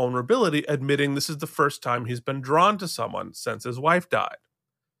lot of vulnerability, admitting this is the first time he's been drawn to someone since his wife died,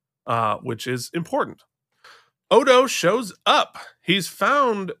 which is important. Odo shows up. He's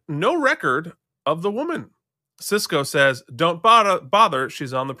found no record of the woman. Sisko says, don't bother,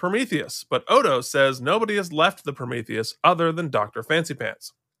 she's on the Prometheus. But Odo says nobody has left the Prometheus other than Dr. Fancy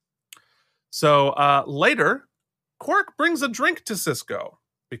Pants. So later, Quark brings a drink to Sisko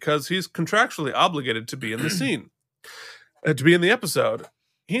because he's contractually obligated to be in the scene, to be in the episode.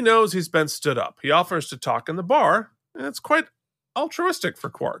 He knows he's been stood up. He offers to talk in the bar, and it's quite altruistic for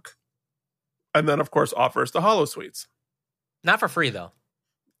Quark. And then, of course, offers the holosuites. Not for free, though.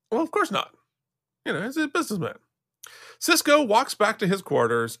 Well, of course not. He's a businessman. Sisko walks back to his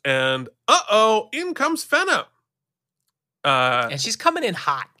quarters, and in comes Fenna. And she's coming in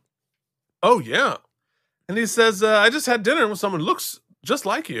hot. Oh, yeah. And he says, I just had dinner with someone who looks just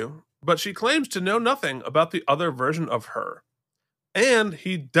like you, but she claims to know nothing about the other version of her. And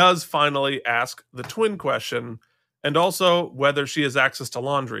he does finally ask the twin question, and also whether she has access to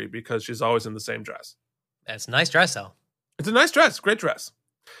laundry, because she's always in the same dress. That's a nice dress, though. It's a nice dress. Great dress.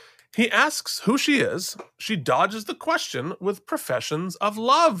 He asks who she is. She dodges the question with professions of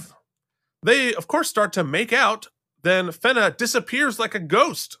love. They, of course, start to make out. Then Fenna disappears like a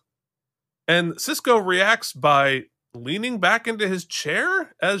ghost. And Sisko reacts by leaning back into his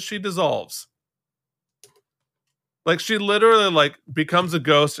chair as she dissolves. She literally, becomes a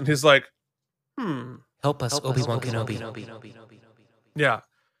ghost, and he's like, Help us, Obi-Wan Kenobi. Yeah.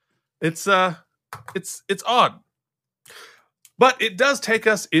 It's odd. But it does take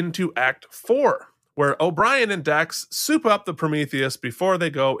us into Act 4, where O'Brien and Dax soup up the Prometheus before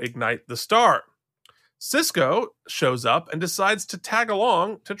they go ignite the star. Sisko shows up and decides to tag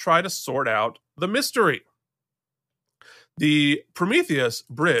along to try to sort out the mystery. The Prometheus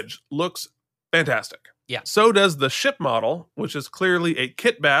bridge looks fantastic. Yeah. So does the ship model, which is clearly a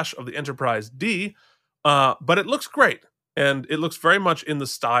kit bash of the Enterprise D, but it looks great, and it looks very much in the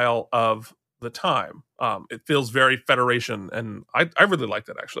style of the time. It feels very Federation, and I really like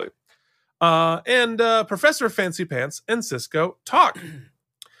that, actually. And Professor Fancy Pants and Sisko talk.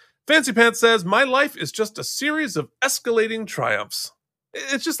 Fancy Pants says, my life is just a series of escalating triumphs.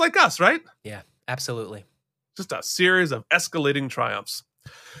 It's just like us, right? Yeah, absolutely. Just a series of escalating triumphs.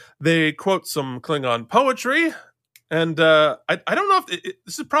 They quote some Klingon poetry, and I don't know if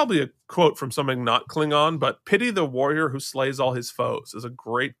this is probably a quote from something not Klingon, but pity the warrior who slays all his foes is a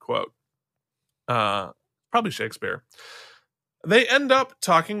great quote. Probably Shakespeare. They end up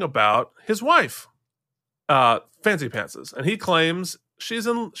talking about his wife, Fancy Pantses, and he claims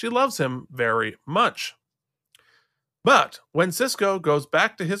she loves him very much. But when Sisko goes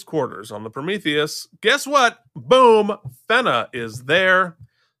back to his quarters on the Prometheus, guess what? Boom! Fenna is there.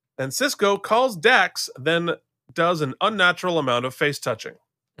 And Sisko calls Dax, then does an unnatural amount of face touching.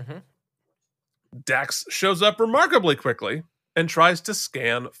 Mm-hmm. Dax shows up remarkably quickly and tries to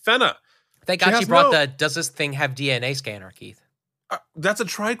scan Fenna. Thank God she brought the does this thing have DNA scanner, Keith? That's a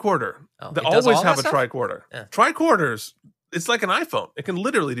tricorder. Oh, they it does always all have that a stuff? tricorder. Yeah. Tricorders, it's like an iPhone. It can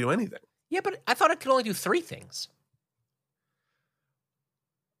literally do anything. Yeah, but I thought it could only do 3 things.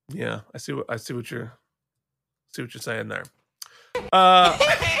 Yeah, I see what you're saying there.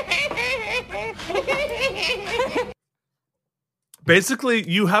 Basically,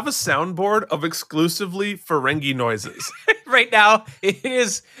 you have a soundboard of exclusively Ferengi noises. Right now, it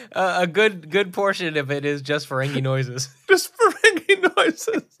is a good portion of it is just Ferengi noises. Just Ferengi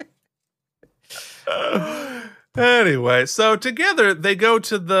noises. Anyway, so together they go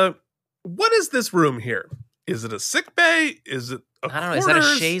to what is this room here? Is it a sick bay? Is it a I don't know. Is that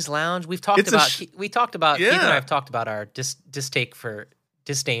a Shays Lounge? We've talked Keith and I have talked about our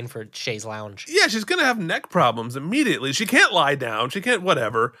disdain for Shays Lounge. Yeah, she's gonna have neck problems immediately. She can't lie down. She can't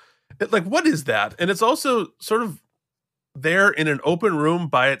whatever. What is that? And it's also sort of there in an open room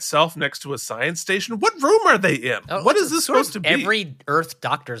by itself next to a science station. What room are they in? What is this supposed to be? Every Earth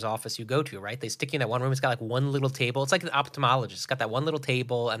doctor's office you go to, right? They stick you in that one room. It's got like one little table. It's like an ophthalmologist. It's got that one little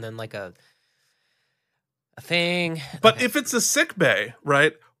table and then like a thing. But if it's a sick bay,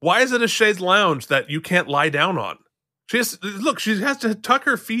 right? Why is it a chaise lounge that you can't lie down on? She has to tuck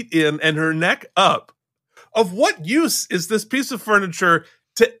her feet in and her neck up. Of what use is this piece of furniture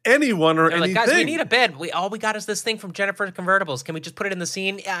to anyone or anything? Like, guys, we need a bed. All we got is this thing from Jennifer Convertibles. Can we just put it in the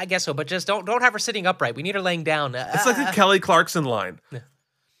scene? Yeah, I guess so. But just don't have her sitting upright. We need her laying down. It's like a Kelly Clarkson line.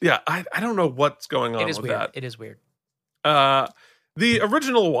 Yeah, I don't know what's going on with that. It is weird. The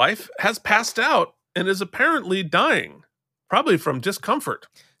original wife has passed out and is apparently dying, probably from discomfort.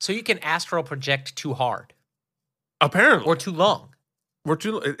 So you can astral project too hard. Apparently. Or too long.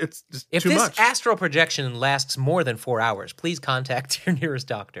 It's just if too this much. astral projection lasts more than 4 hours, please contact your nearest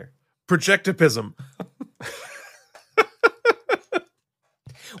doctor. Projectipism.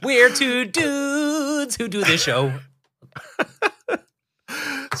 We're 2 dudes who do this show.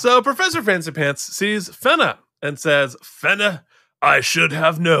 So Professor Fancy Pants sees Fenna and says, "Fenna, I should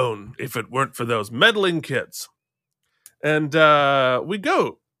have known if it weren't for those meddling kids." And we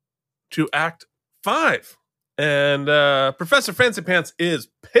go to Act 5. And Professor Fancy Pants is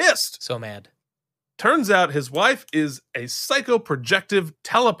pissed. So mad. Turns out his wife is a psychoprojective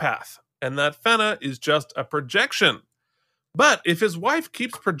telepath, and that Fenna is just a projection. But if his wife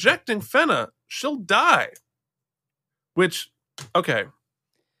keeps projecting Fenna, she'll die. Which, okay.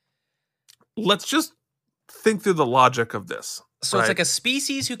 Let's just think through the logic of this. So right? It's like a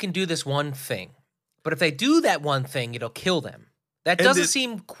species who can do this one thing. But if they do that one thing, it'll kill them. That doesn't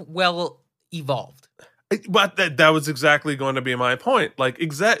seem well evolved. But that was exactly going to be my point. Like,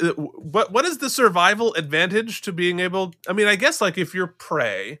 exactly, what is the survival advantage to being able? I mean, I guess like if you're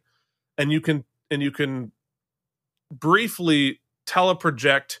prey, and you can briefly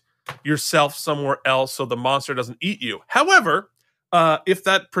teleproject yourself somewhere else so the monster doesn't eat you. However, if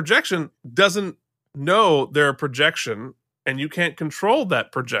that projection doesn't know they're a projection and you can't control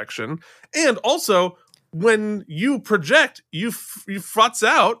that projection, and also when you project, you futz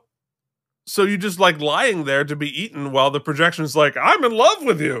out. So you just like lying there to be eaten while the projection's like, I'm in love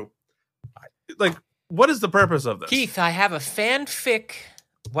with you. Like, what is the purpose of this? Keith, I have a fanfic,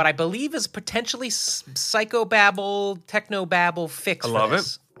 what I believe is potentially psychobabble, technobabble fix. I love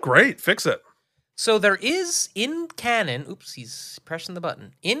it. Great, fix it. So there is in canon, oops, he's pressing the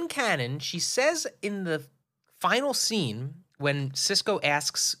button. In canon, she says in the final scene, when Sisko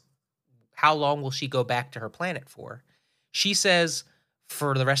asks how long will she go back to her planet for, she says,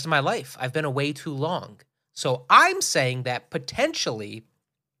 for the rest of my life. I've been away too long. So I'm saying that potentially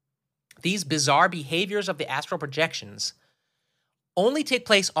these bizarre behaviors of the astral projections only take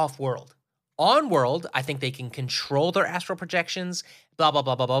place off-world. On-world, I think they can control their astral projections, blah, blah,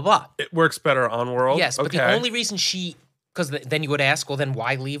 blah, blah, blah, blah. It works better on world? Yes, but the only reason because then you would ask, well, then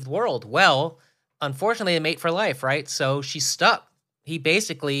why leave the world? Well, unfortunately, they mate for life, right? So she's stuck. He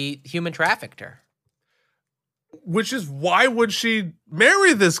basically human trafficked her. Which is, why would she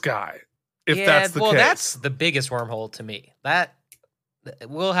marry this guy if that's the case? Well, that's the biggest wormhole to me. That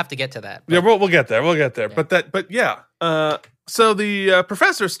we'll have to get to that. Yeah, we'll get there. We'll get there. Yeah. So the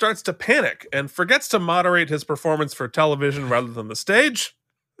professor starts to panic and forgets to moderate his performance for television rather than the stage.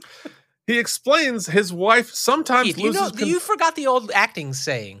 He explains his wife sometimes Keith, loses. You forgot the old acting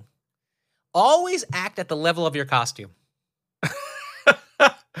saying: "Always act at the level of your costume."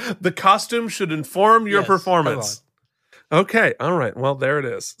 The costume should inform your Yes, performance. Okay, all right. Well, there it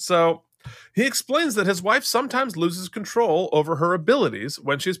is. So he explains that his wife sometimes loses control over her abilities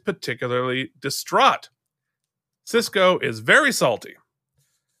when she's particularly distraught. Cisco is very salty.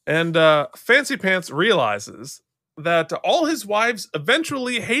 And Fancy Pants realizes that all his wives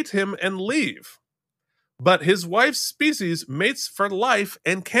eventually hate him and leave. But his wife's species mates for life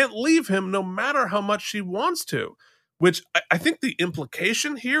and can't leave him no matter how much she wants to. Which I think the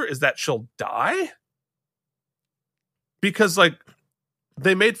implication here is that she'll die? Because, like,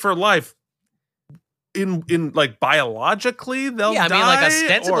 they mate for life in like biologically they'll die. I mean, like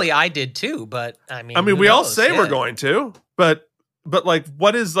ostensibly I did too, but I mean we all say we're going to, but like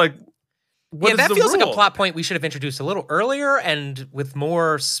what is like what is that the feels like a rule? plot point we should have introduced a little earlier and with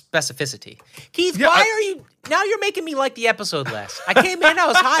more specificity. Keith, Yeah, why are you now you're making me like the episode less? I came in, I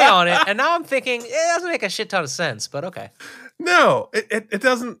was high on it, and now I'm thinking it doesn't make a shit ton of sense, but okay. No, it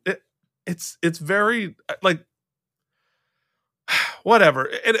doesn't. It's very like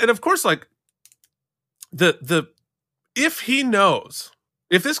whatever, and of course, like the if he knows,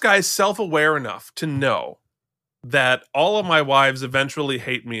 if this guy's self-aware enough to know that all of my wives eventually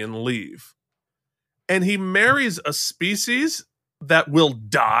hate me and leave, and he marries a species that will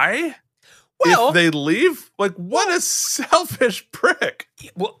die if they leave, like what a selfish prick.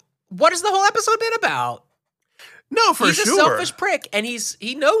 Well, what has the whole episode been about? No, for he's sure. a selfish prick, and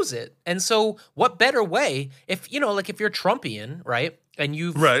he knows it. And so, what better way if like if you're Trumpian, right? And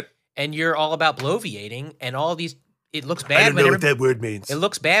and you're all about bloviating, and all these it looks bad. I don't know what that word means. It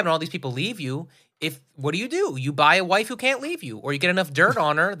looks bad when all these people leave you. What do? You buy a wife who can't leave you, or you get enough dirt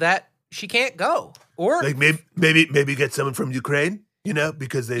on her that she can't go, or Like maybe get someone from Ukraine,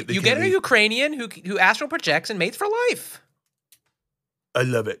 because they you can get a leave. Ukrainian who astral projects and mates for life. I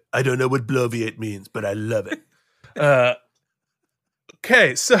love it. I don't know what bloviate means, but I love it.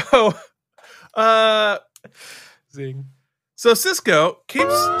 Okay, so Zing. So Cisco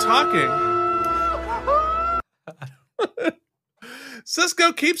keeps talking.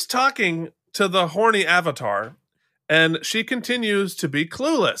 Cisco keeps talking to the horny avatar, and she continues to be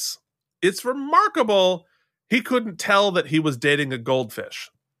clueless. It's remarkable he couldn't tell that he was dating a goldfish.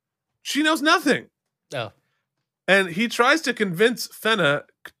 She knows nothing. Oh. And he tries to convince Fenna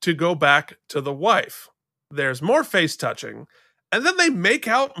to go back to the wife. There's more face touching, and then they make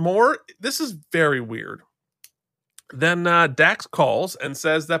out more. This is very weird. Then Dax calls and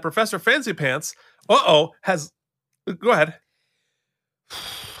says that Professor Fancy Pants, has... Go ahead.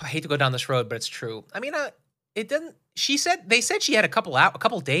 I hate to go down this road, but it's true. I mean, it doesn't. They said she had a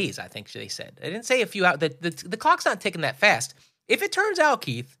couple days. I think they said. They didn't say a few hours. The clock's not ticking that fast. If it turns out,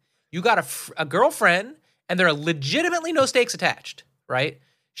 Keith, you got a girlfriend and there are legitimately no stakes attached, right?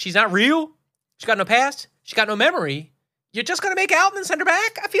 She's not real. She's got no past. She's got no memory. You're just gonna make out and then send her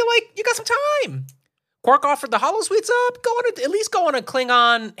back. I feel like you got some time. Quark offered the holosuites up. At least go on a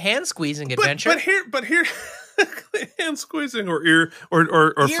Klingon hand squeezing adventure. But here, hand squeezing or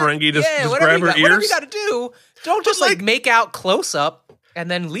Ferengi just grab her ears. Whatever you got to do. Don't just like make out close up and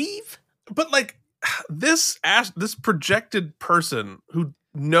then leave. But like this projected person who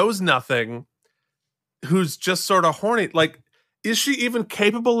knows nothing, who's just sort of horny. Like, is she even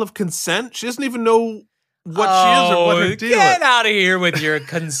capable of consent? She doesn't even know what she is or what her deal get is. out of here with your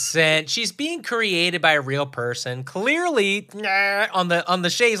consent. She's being created by a real person. Clearly, on the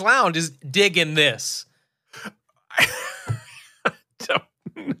Shays Lounge is digging this. I don't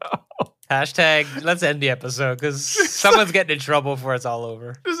know. Hashtag, let's end the episode because someone's getting in trouble before it's all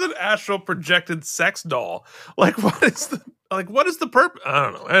over. This is an astral projected sex doll. Like, what is the purpose? I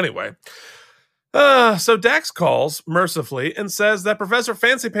don't know. Anyway. So Dax calls mercifully and says that Professor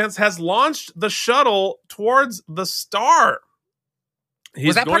Fancy Pants has launched the shuttle towards the star.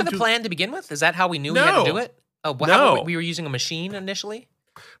 Was that part of the plan to begin with? Is that how we knew we had to do it? Oh, how we were using a machine initially?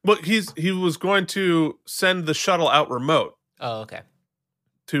 Well, he was going to send the shuttle out remote. Oh, okay.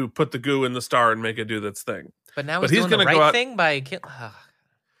 To put the goo in the star and make it do its thing. But now he's doing the right thing by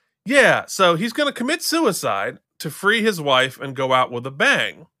Yeah, so he's going to commit suicide to free his wife and go out with a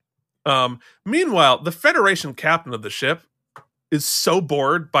bang. Meanwhile, the Federation captain of the ship is so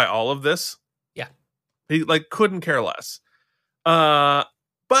bored by all of this. Yeah. He couldn't care less.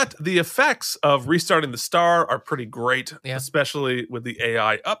 But the effects of restarting the star are pretty great, especially with the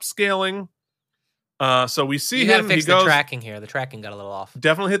AI upscaling. So we see you him. You gotta fix the tracking here. The tracking got a little off.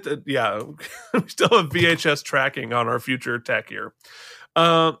 Definitely hit the, we still have VHS tracking on our future tech here.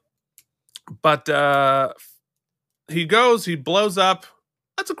 But he blows up.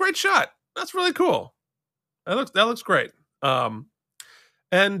 That's a great shot. That's really cool. That looks great. And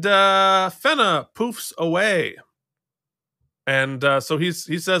Fenna poofs away. And so he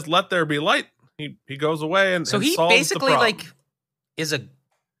says, "Let there be light." He goes away and So and he solves basically the problem. like is a.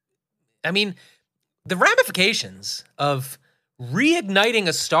 I mean, the ramifications of reigniting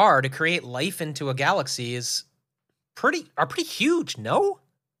a star to create life into a galaxy are pretty huge. No.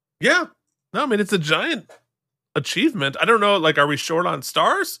 Yeah. No, I mean, it's a giant achievement. I don't know, like, are we short on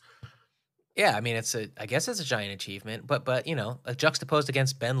stars? Yeah, I mean, I guess it's a giant achievement, but you know, juxtaposed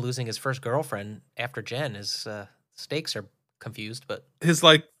against Ben losing his first girlfriend after Jen, his stakes are confused. But His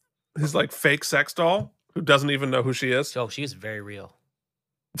fake sex doll who doesn't even know who she is. oh, she is very real.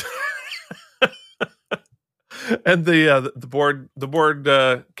 And the board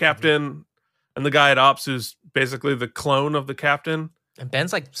captain and the guy at ops who's basically the clone of the captain. And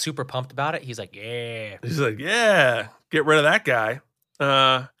Ben's like super pumped about it. He's like, yeah. He's like, yeah, get rid of that guy.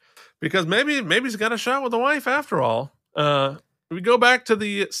 Because maybe he's got a shot with the wife after all. We go back to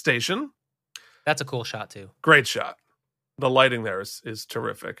the station. That's a cool shot too. Great shot. The lighting there is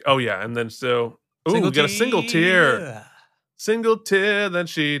terrific. Oh yeah, and then we got a single tear. Single tear, then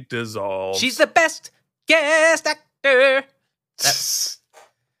she dissolves. She's the best guest actor.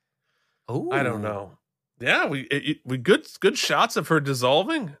 Oh, I don't know. Yeah, we good shots of her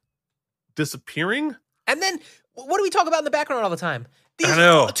dissolving, disappearing. And then what do we talk about in the background all the time? These I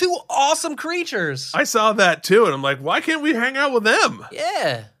know. two awesome creatures. I saw that too, and I'm like, why can't we hang out with them?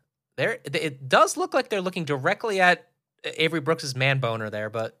 Yeah, it does look like they're looking directly at Avery Brooks's man boner there,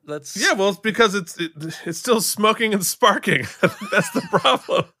 but let's. Yeah, well, it's because it's still smoking and sparking. That's the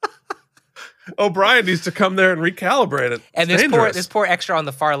problem. O'Brien needs to come there and recalibrate it. And It's dangerous. this poor extra on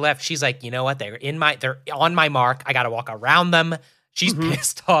the far left, she's like, you know what? They're on my mark. I got to walk around them. She's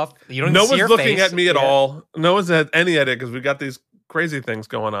pissed off. You don't No even see one's her looking face. at me at Yeah. all. No one's had any idea because we got these crazy things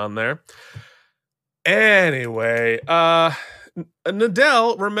going on there. Anyway,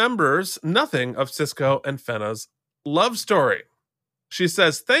 Nadell remembers nothing of Cisco and Fenna's love story. She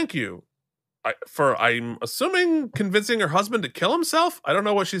says, "Thank you for, I'm assuming, convincing her husband to kill himself." I don't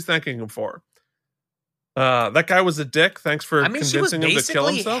know what she's thanking him for. That guy was a dick. Thanks for I mean, she was convincing him to kill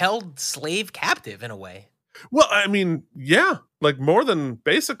basically himself. held slave captive in a way. Well, I mean, yeah, like more than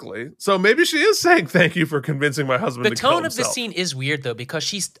basically. So maybe she is saying thank you for convincing my husband The to kill tone himself. of the scene is weird though, because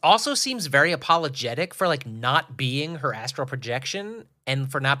she also seems very apologetic for like not being her astral projection and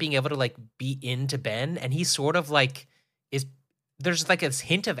for not being able to like be into Ben. And he's sort of like there's like this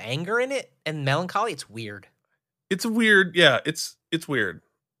hint of anger in it and melancholy. It's weird. It's weird. Yeah, it's weird.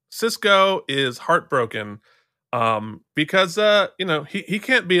 Cisco is heartbroken because he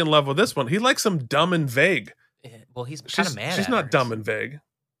can't be in love with this one. He likes some dumb and vague. Well, he's kind of mad. She's at not her. dumb and vague.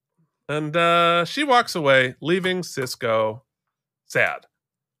 And she walks away, leaving Cisco sad.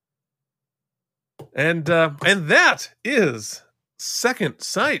 And that is Second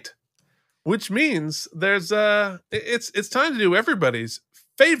Sight, which means there's it's time to do everybody's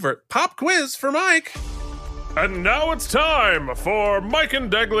favorite pop quiz for Mike. And now it's time for Mike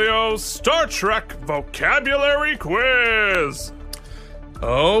and Deglio's Star Trek Vocabulary Quiz.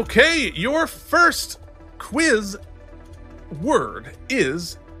 Okay, your first quiz word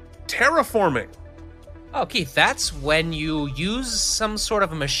is terraforming. Oh, Keith, that's when you use some sort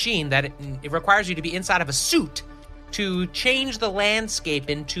of a machine that it requires you to be inside of a suit to change the landscape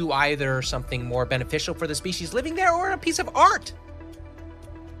into either something more beneficial for the species living there or a piece of art.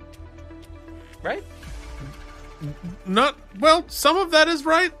 Right? Not well, some of that is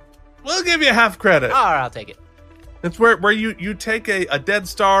right. We'll give you half credit. All right, I'll take it. It's where you take a dead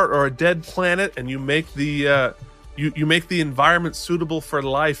star or a dead planet and you make the you make the environment suitable for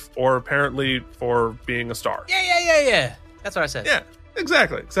life or apparently for being a star. Yeah. That's what I said. Yeah,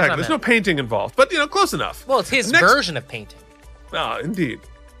 exactly. not There's no bad. painting involved, but close enough. Well, it's his Next- version of painting. Ah, indeed.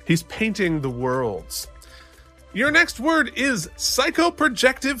 He's painting the worlds. Your next word is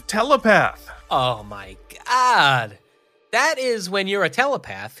psychoprojective telepath. Oh my God. That is when you're a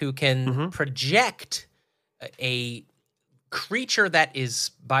telepath who can project a creature that is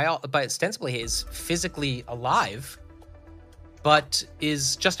but ostensibly is physically alive, but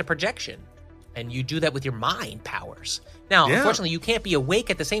is just a projection. And you do that with your mind powers. Now, Yeah. unfortunately, you can't be awake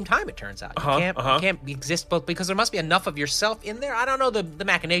at the same time, it turns out. You can't exist both because there must be enough of yourself in there. I don't know the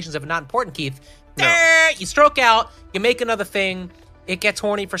machinations of it. Not important, Keith. No. You stroke out, you make another thing, it gets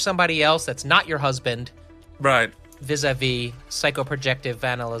horny for somebody else that's not your husband, Right. vis-a-vis psychoprojective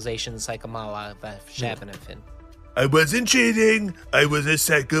analyzation, psychomala, shabanafin. I wasn't cheating. I was a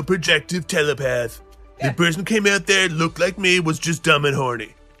psychoprojective telepath. The person came out there, looked like me, was just dumb and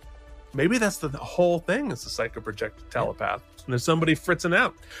horny. Maybe that's the whole thing is a psychoprojective telepath. And there's somebody fritzing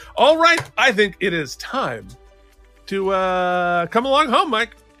out. All right, I think it is time to come along home,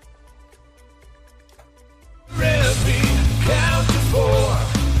 Mike. Trivia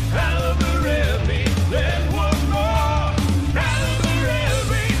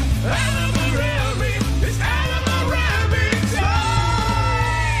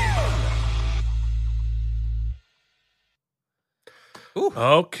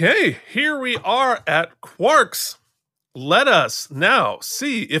Okay, here we are at Quarks. Let us now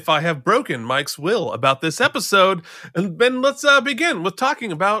see if I have broken Mike's will about this episode. And then let's begin with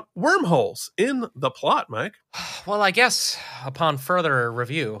talking about wormholes in the plot, Mike. Well, I guess upon further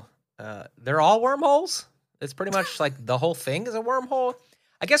review, they're all wormholes. It's pretty much like the whole thing is a wormhole.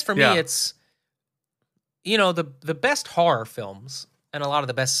 I guess for me, it's, the best horror films and a lot of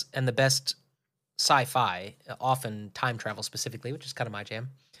the best sci-fi, often time travel specifically, which is kind of my jam.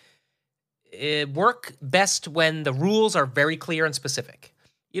 It work best when the rules are very clear and specific.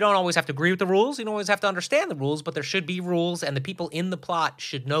 You don't always have to agree with the rules. You don't always have to understand the rules, but there should be rules, and the people in the plot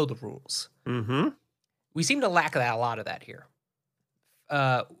should know the rules. Mm-hmm. We seem to lack a lot of that here.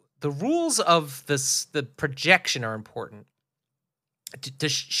 The rules of the projection are important.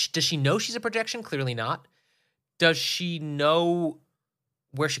 Does she know she's a projection? Clearly not. Does she know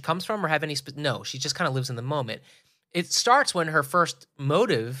where she comes from or have any... No, she just kind of lives in the moment. It starts when her first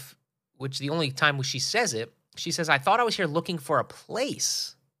motive... which the only time she says it, she says, I thought I was here looking for a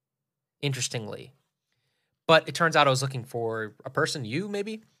place, interestingly. But it turns out I was looking for a person, you,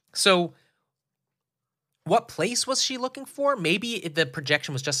 maybe? So what place was she looking for? Maybe the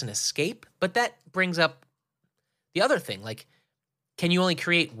projection was just an escape, but that brings up the other thing. Like, can you only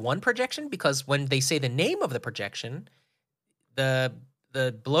create one projection? Because when they say the name of the projection, the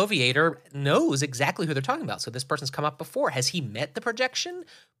bloviator knows exactly who they're talking about. So this person's come up before. Has he met the projection?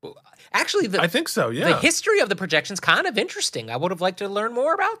 Actually, I think so, yeah. The history of the projection's kind of interesting. I would have liked to learn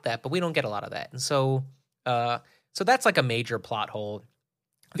more about that, but we don't get a lot of that. And so that's like a major plot hole.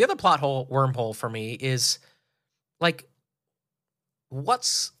 The other plot hole, wormhole for me is like, what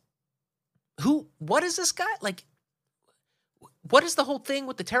is this guy? Like, what is the whole thing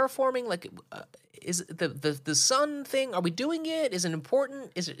with the terraforming? Like, is the sun thing? Are we doing it? Is it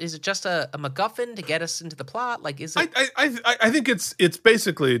important? Is it just a MacGuffin to get us into the plot? Like, is it? I think it's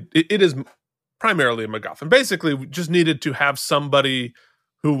basically it is primarily a MacGuffin. Basically, we just needed to have somebody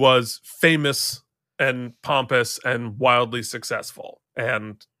who was famous and pompous and wildly successful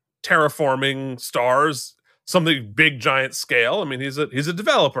and terraforming stars, something big, giant scale. I mean, he's a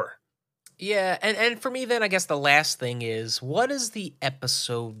developer. Yeah, and for me then, I guess the last thing is, what is the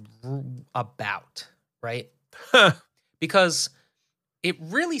episode about, right? Because it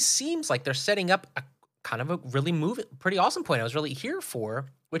really seems like they're setting up a kind of a really pretty awesome point I was really here for,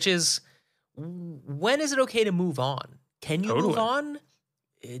 which is, when is it okay to move on? Can you move on?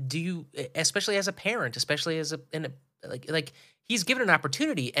 Do you, especially as a parent, especially as like he's given an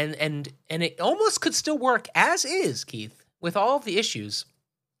opportunity, and it almost could still work as is, Keith, with all of the issues.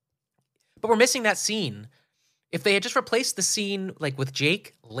 But we're missing that scene. If they had just replaced the scene like with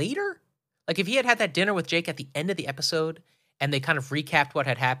Jake later, like if he had that dinner with Jake at the end of the episode and they kind of recapped what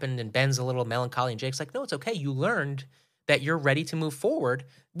had happened and Ben's a little melancholy and Jake's like, no, it's okay. You learned that you're ready to move forward.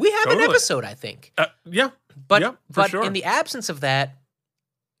 We have an episode, I think. Yeah. But sure. In the absence of that,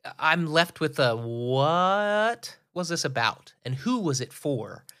 I'm left with what was this about? And who was it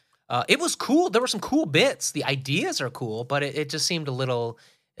for? It was cool. There were some cool bits. The ideas are cool, but it just seemed a little...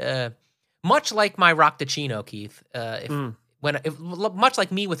 much like my Roctacino, Keith. Much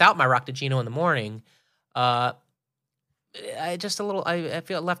like me without my Roctacino in the morning, I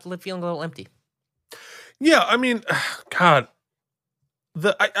feel left feeling a little empty. Yeah, I mean, God,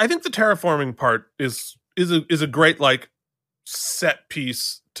 I think the terraforming part is a great like set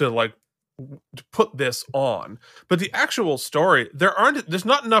piece to like to put this on, but the actual story there's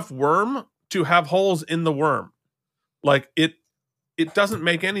not enough worm to have holes in the worm, like it doesn't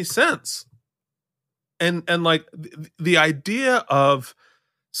make any sense. And like the idea of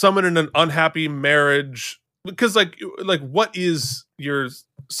someone in an unhappy marriage, because like what is your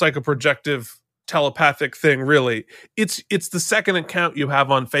psychoprojective telepathic thing really? It's the second account you have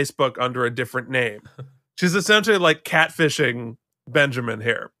on Facebook under a different name. She's essentially like catfishing Benjamin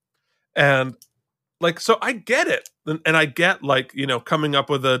here. And like, so I get it. And I get like, coming up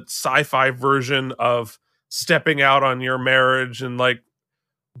with a sci-fi version of stepping out on your marriage and like,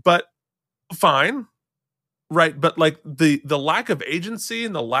 but fine. Right, but like the lack of agency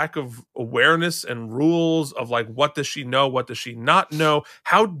and the lack of awareness and rules of like, what does she know, what does she not know?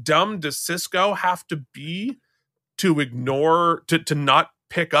 How dumb does Cisco have to be to ignore, to not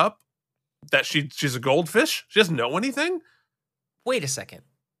pick up that she's a goldfish? She doesn't know anything? Wait a second.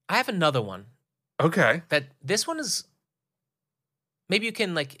 I have another one. Okay. That this one is... Maybe you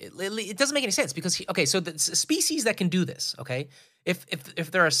can like... It doesn't make any sense because... so the species that can do this, okay?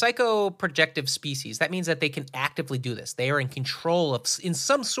 If they're a psychoprojective species, that means that they can actively do this. They are in control of, in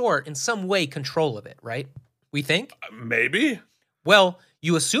some way, control of it, right? We think? Maybe. Well,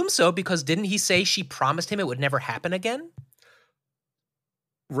 you assume so because didn't he say she promised him it would never happen again?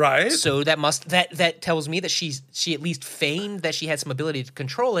 Right. So that tells me that she at least feigned that she had some ability to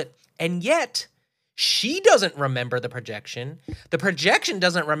control it, and yet she doesn't remember the projection. The projection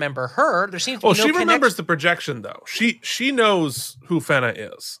doesn't remember her. There seems to be no she remembers the projection though. She knows who Fenna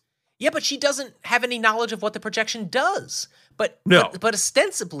is. Yeah, but she doesn't have any knowledge of what the projection does. But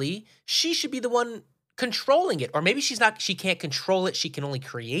ostensibly, she should be the one controlling it, or maybe she's not. She can't control it. She can only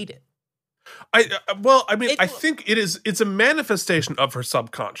create it. I think it's a manifestation of her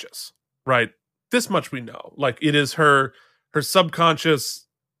subconscious, right? This much we know. Like, it is her subconscious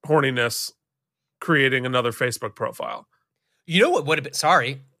horniness creating another Facebook profile. You know what would have been?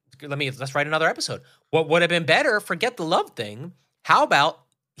 Sorry, let's write another episode. What would have been better? Forget the love thing. How about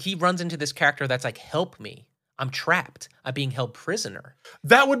he runs into this character that's like, help me. I'm trapped. I'm being held prisoner.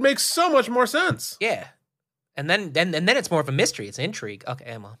 That would make so much more sense. Yeah. And then it's more of a mystery. It's intrigue.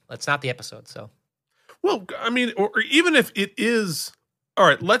 Okay, well, that's not the episode, so. Well, I mean, or even if it is, all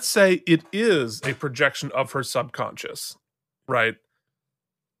right, let's say it is a projection of her subconscious, right?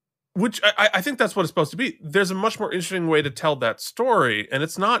 Which I think that's what it's supposed to be. There's a much more interesting way to tell that story, and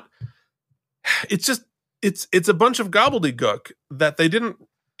it's not, it's just, it's a bunch of gobbledygook that they didn't,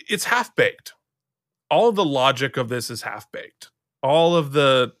 it's half-baked. All of the logic of this is half-baked. All of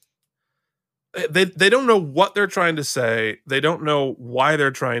the, they don't know what they're trying to say. They don't know why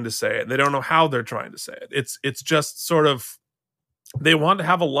they're trying to say it. They don't know how they're trying to say it. It's just sort of, they want to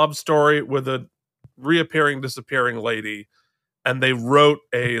have a love story with a reappearing, disappearing lady, and they wrote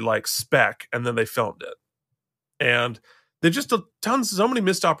a like spec, and then they filmed it. And they just so many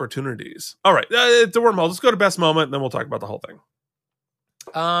missed opportunities. All right, it's a wormhole. Let's go to best moment, and then we'll talk about the whole thing.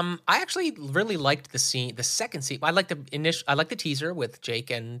 I actually really liked the second scene. I like the teaser with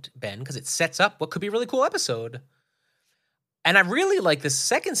Jake and Ben because it sets up what could be a really cool episode. And I really like the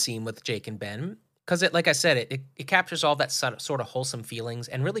second scene with Jake and Ben because it, like I said, it captures all that sort of wholesome feelings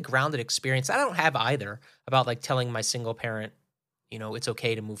and really grounded experience. I don't have either about like telling my single parent, it's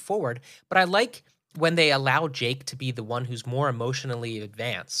okay to move forward. But I like when they allow Jake to be the one who's more emotionally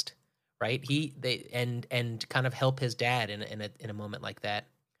advanced. Right, and kind of help his dad in a moment like that.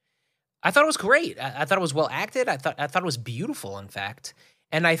 I thought it was great. I thought it was well acted. I thought it was beautiful, in fact.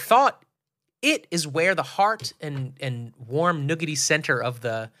 And I thought it is where the heart and warm nuggety center of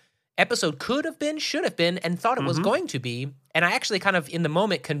the episode could have been, should have been, and thought it was going to be. And I actually kind of in the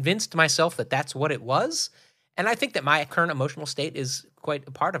moment convinced myself that that's what it was. And I think that my current emotional state is quite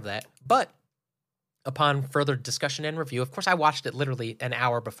a part of that. But upon further discussion and review, of course, I watched it literally an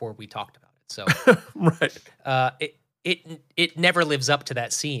hour before we talked about it. So, right. It never lives up to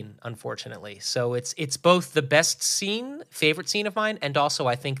that scene, unfortunately. So it's both the best scene, favorite scene of mine, and also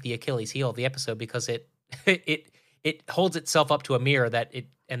I think the Achilles heel of the episode because it holds itself up to a mirror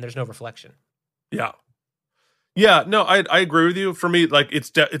and there's no reflection. Yeah. Yeah. No, I agree with you. For me, like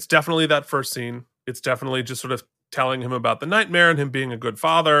it's definitely that first scene. It's definitely just sort of telling him about the nightmare and him being a good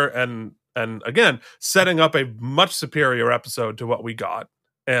father and again, setting up a much superior episode to what we got.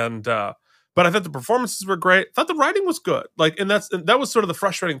 And, but I thought the performances were great. I thought the writing was good. Like, and that was sort of the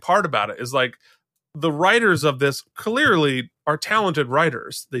frustrating part about it is like the writers of this clearly are talented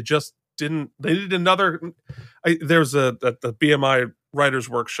writers. They just they needed another, there's the BMI writers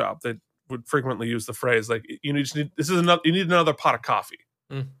workshop that would frequently use the phrase, like, you need another pot of coffee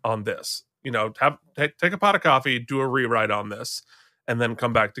on this, take a pot of coffee, do a rewrite on this, and then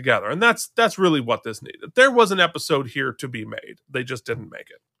come back together. And that's really what this needed. There was an episode here to be made. They just didn't make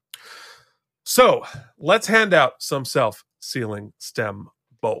it. So let's hand out some self-sealing stem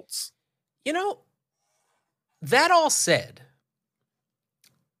bolts. That all said,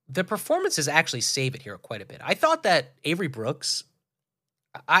 the performances actually save it here quite a bit. I thought that Avery Brooks,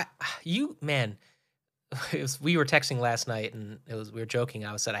 we were texting last night and we were joking.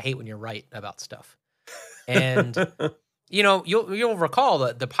 I said, I hate when you're right about stuff. And you'll recall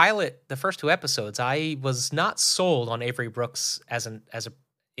that the pilot, the first two episodes, I was not sold on Avery Brooks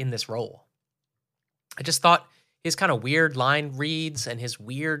in this role. I just thought his kind of weird line reads and his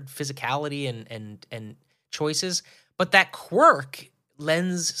weird physicality and choices, but that quirk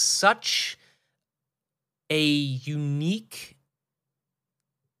lends such a unique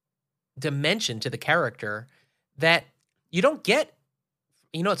dimension to the character that you don't get.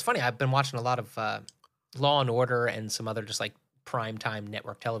 It's funny. I've been watching a lot of Law and Order and some other just like primetime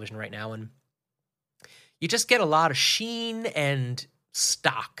network television right now, and you just get a lot of sheen and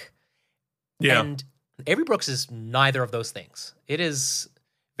stock. Yeah. And Avery Brooks is neither of those things. It is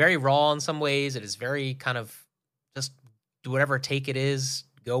very raw in some ways. It is very kind of just do whatever take it is,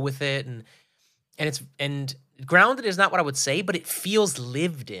 go with it, and grounded is not what I would say, but it feels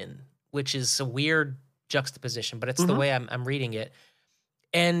lived in, which is a weird juxtaposition, but it's the way I'm reading it.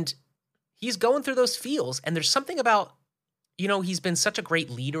 And he's going through those feels. And there's something about, he's been such a great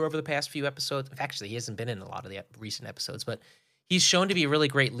leader over the past few episodes. Actually, he hasn't been in a lot of the recent episodes, but he's shown to be a really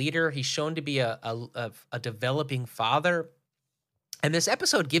great leader. He's shown to be a developing father. And this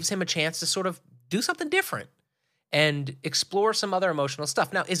episode gives him a chance to sort of do something different and explore some other emotional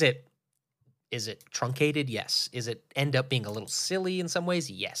stuff. Now, is it truncated? Yes. Is it end up being a little silly in some ways?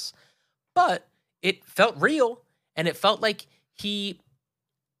 Yes. But it felt real, and it felt like he,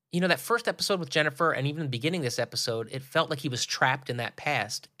 that first episode with Jennifer, and even the beginning of this episode, it felt like he was trapped in that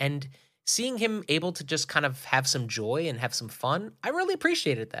past. And seeing him able to just kind of have some joy and have some fun, I really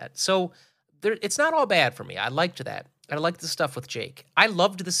appreciated that. So it's not all bad for me. I liked that. I liked the stuff with Jake. I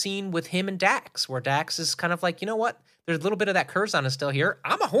loved the scene with him and Dax, where Dax is kind of like, you know what? There's a little bit of that Curzon is still here.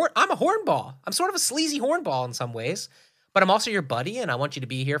 I'm a hornball. I'm sort of a sleazy hornball in some ways, but I'm also your buddy, and I want you to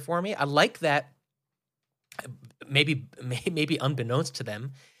be here for me. I like that. Maybe unbeknownst to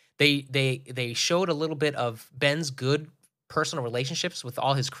them, they showed a little bit of Ben's good personal relationships with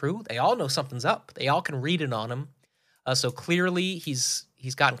all his crew. They all know something's up. They all can read it on him. So clearly he's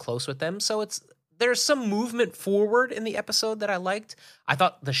gotten close with them. So there's some movement forward in the episode that I liked. I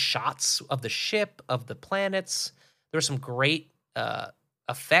thought the shots of the ship, of the planets, there's some great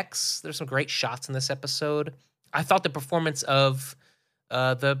effects. There's some great shots in this episode. I thought the performance of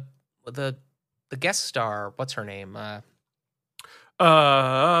the guest star, what's her name?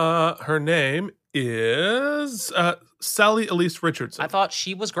 Her name is Sally Elise Richardson. I thought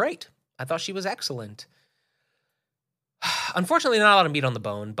she was great. I thought she was excellent. Unfortunately, not a lot of meat on the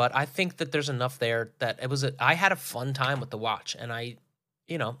bone, but I think that there's enough there that I had a fun time with the watch, and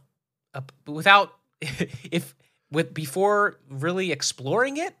before really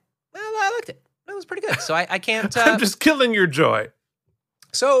exploring it, well, I liked it. It was pretty good. So I can't. I'm just killing your joy.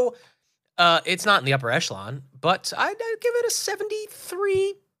 So it's not in the upper echelon, but I'd give it a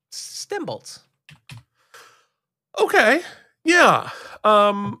 73 stem bolts. Okay. Yeah.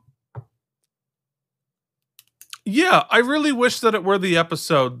 Yeah, I really wish that it were the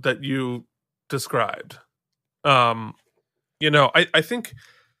episode that you described. I think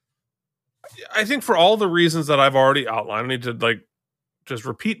for all the reasons that I've already outlined, I need to just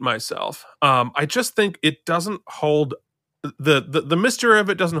repeat myself. I just think it doesn't hold the mystery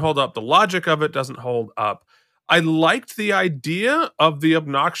of it doesn't hold up. The logic of it doesn't hold up. I liked the idea of the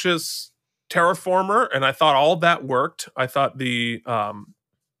obnoxious terraformer, and I thought all that worked. I thought the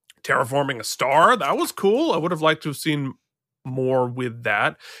terraforming a star, that was cool. I would have liked to have seen more with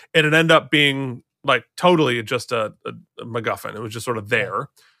that. And it ended up being totally just a MacGuffin. It was just sort of there.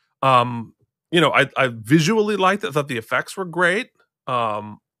 I visually liked it. I thought the effects were great.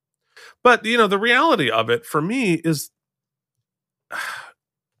 But the reality of it for me is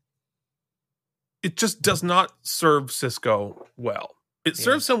it just does not serve Sisko well. It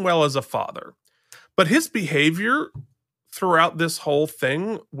serves him well as a father, but his behavior throughout this whole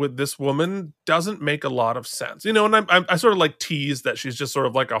thing with this woman doesn't make a lot of sense. And I sort of tease that she's just sort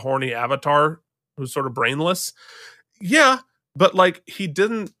of like a horny avatar who's sort of brainless. Yeah, but he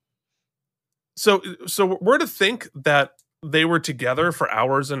didn't. So we're to think that they were together for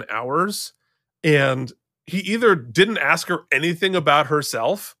hours and hours, and he either didn't ask her anything about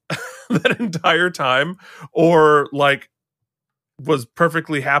herself that entire time, or was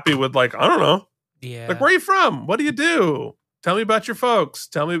perfectly happy with I don't know. Yeah. Where are you from? What do you do? Tell me about your folks.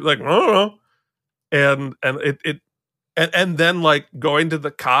 Tell me I don't know. And then going to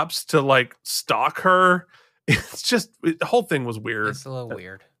the cops to stalk her. It's just the whole thing was weird. It's a little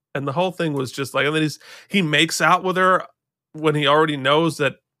weird. And the whole thing was just and then he makes out with her when he already knows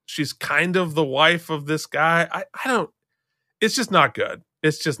that she's kind of the wife of this guy. I don't, it's just not good.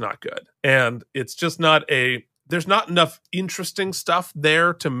 It's just not good. And it's just not there's not enough interesting stuff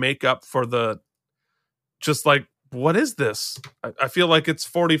there to make up for what is this? I feel like it's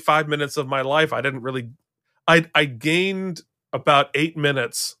 45 minutes of my life. I didn't really, I gained about 8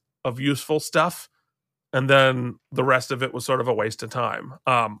 minutes of useful stuff. And then the rest of it was sort of a waste of time.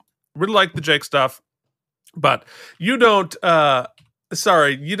 Really like the Jake stuff, but you don't,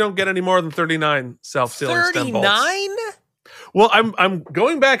 you don't get any more than 39 self-sealing stem bolts. 39? Well, I'm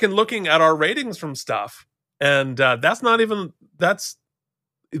going back and looking at our ratings from stuff. And that's not even,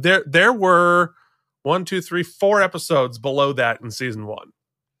 there were 4 episodes below that in season 1.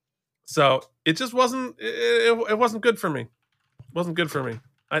 So it just wasn't, it wasn't good for me. It wasn't good for me.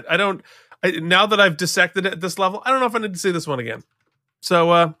 Now that I've dissected it at this level, I don't know if I need to see this one again.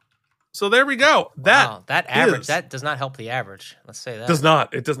 So there we go. That average, that does not help the average. Let's say that.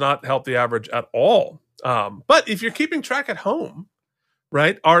 It does not help the average at all. But if you're keeping track at home,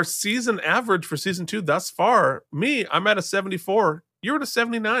 right, our season average for season 2 thus far, I'm at a 74. you were to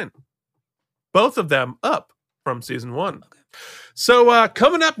 79. Both of them up from season 1. Okay. So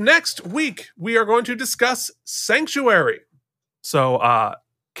coming up next week, we are going to discuss Sanctuary. So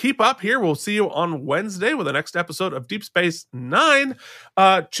keep up here. We'll see you on Wednesday with the next episode of Deep Space Nine.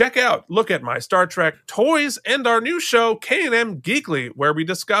 Look at my Star Trek toys and our new show, K&M Geekly, where we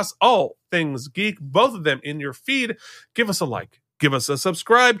discuss all things geek, both of them in your feed. Give us a like. Give us a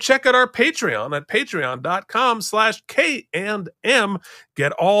subscribe. Check out our Patreon at patreon.com/K&M.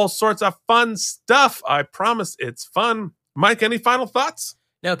 Get all sorts of fun stuff. I promise it's fun. Mike, any final thoughts?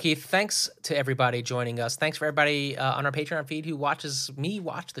 No, Keith, thanks to everybody joining us. Thanks for everybody on our Patreon feed who watches me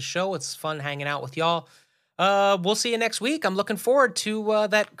watch the show. It's fun hanging out with y'all. We'll see you next week. I'm looking forward to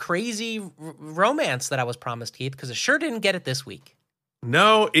that crazy romance that I was promised, Keith, because I sure didn't get it this week.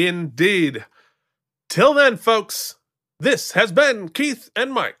 No, indeed. Till then, folks, this has been Keith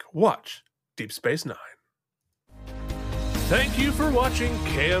and Mike Watch Deep Space Nine. Thank you for watching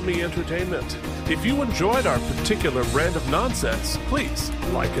KME Entertainment. If you enjoyed our particular brand of nonsense, please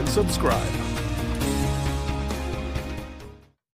like and subscribe.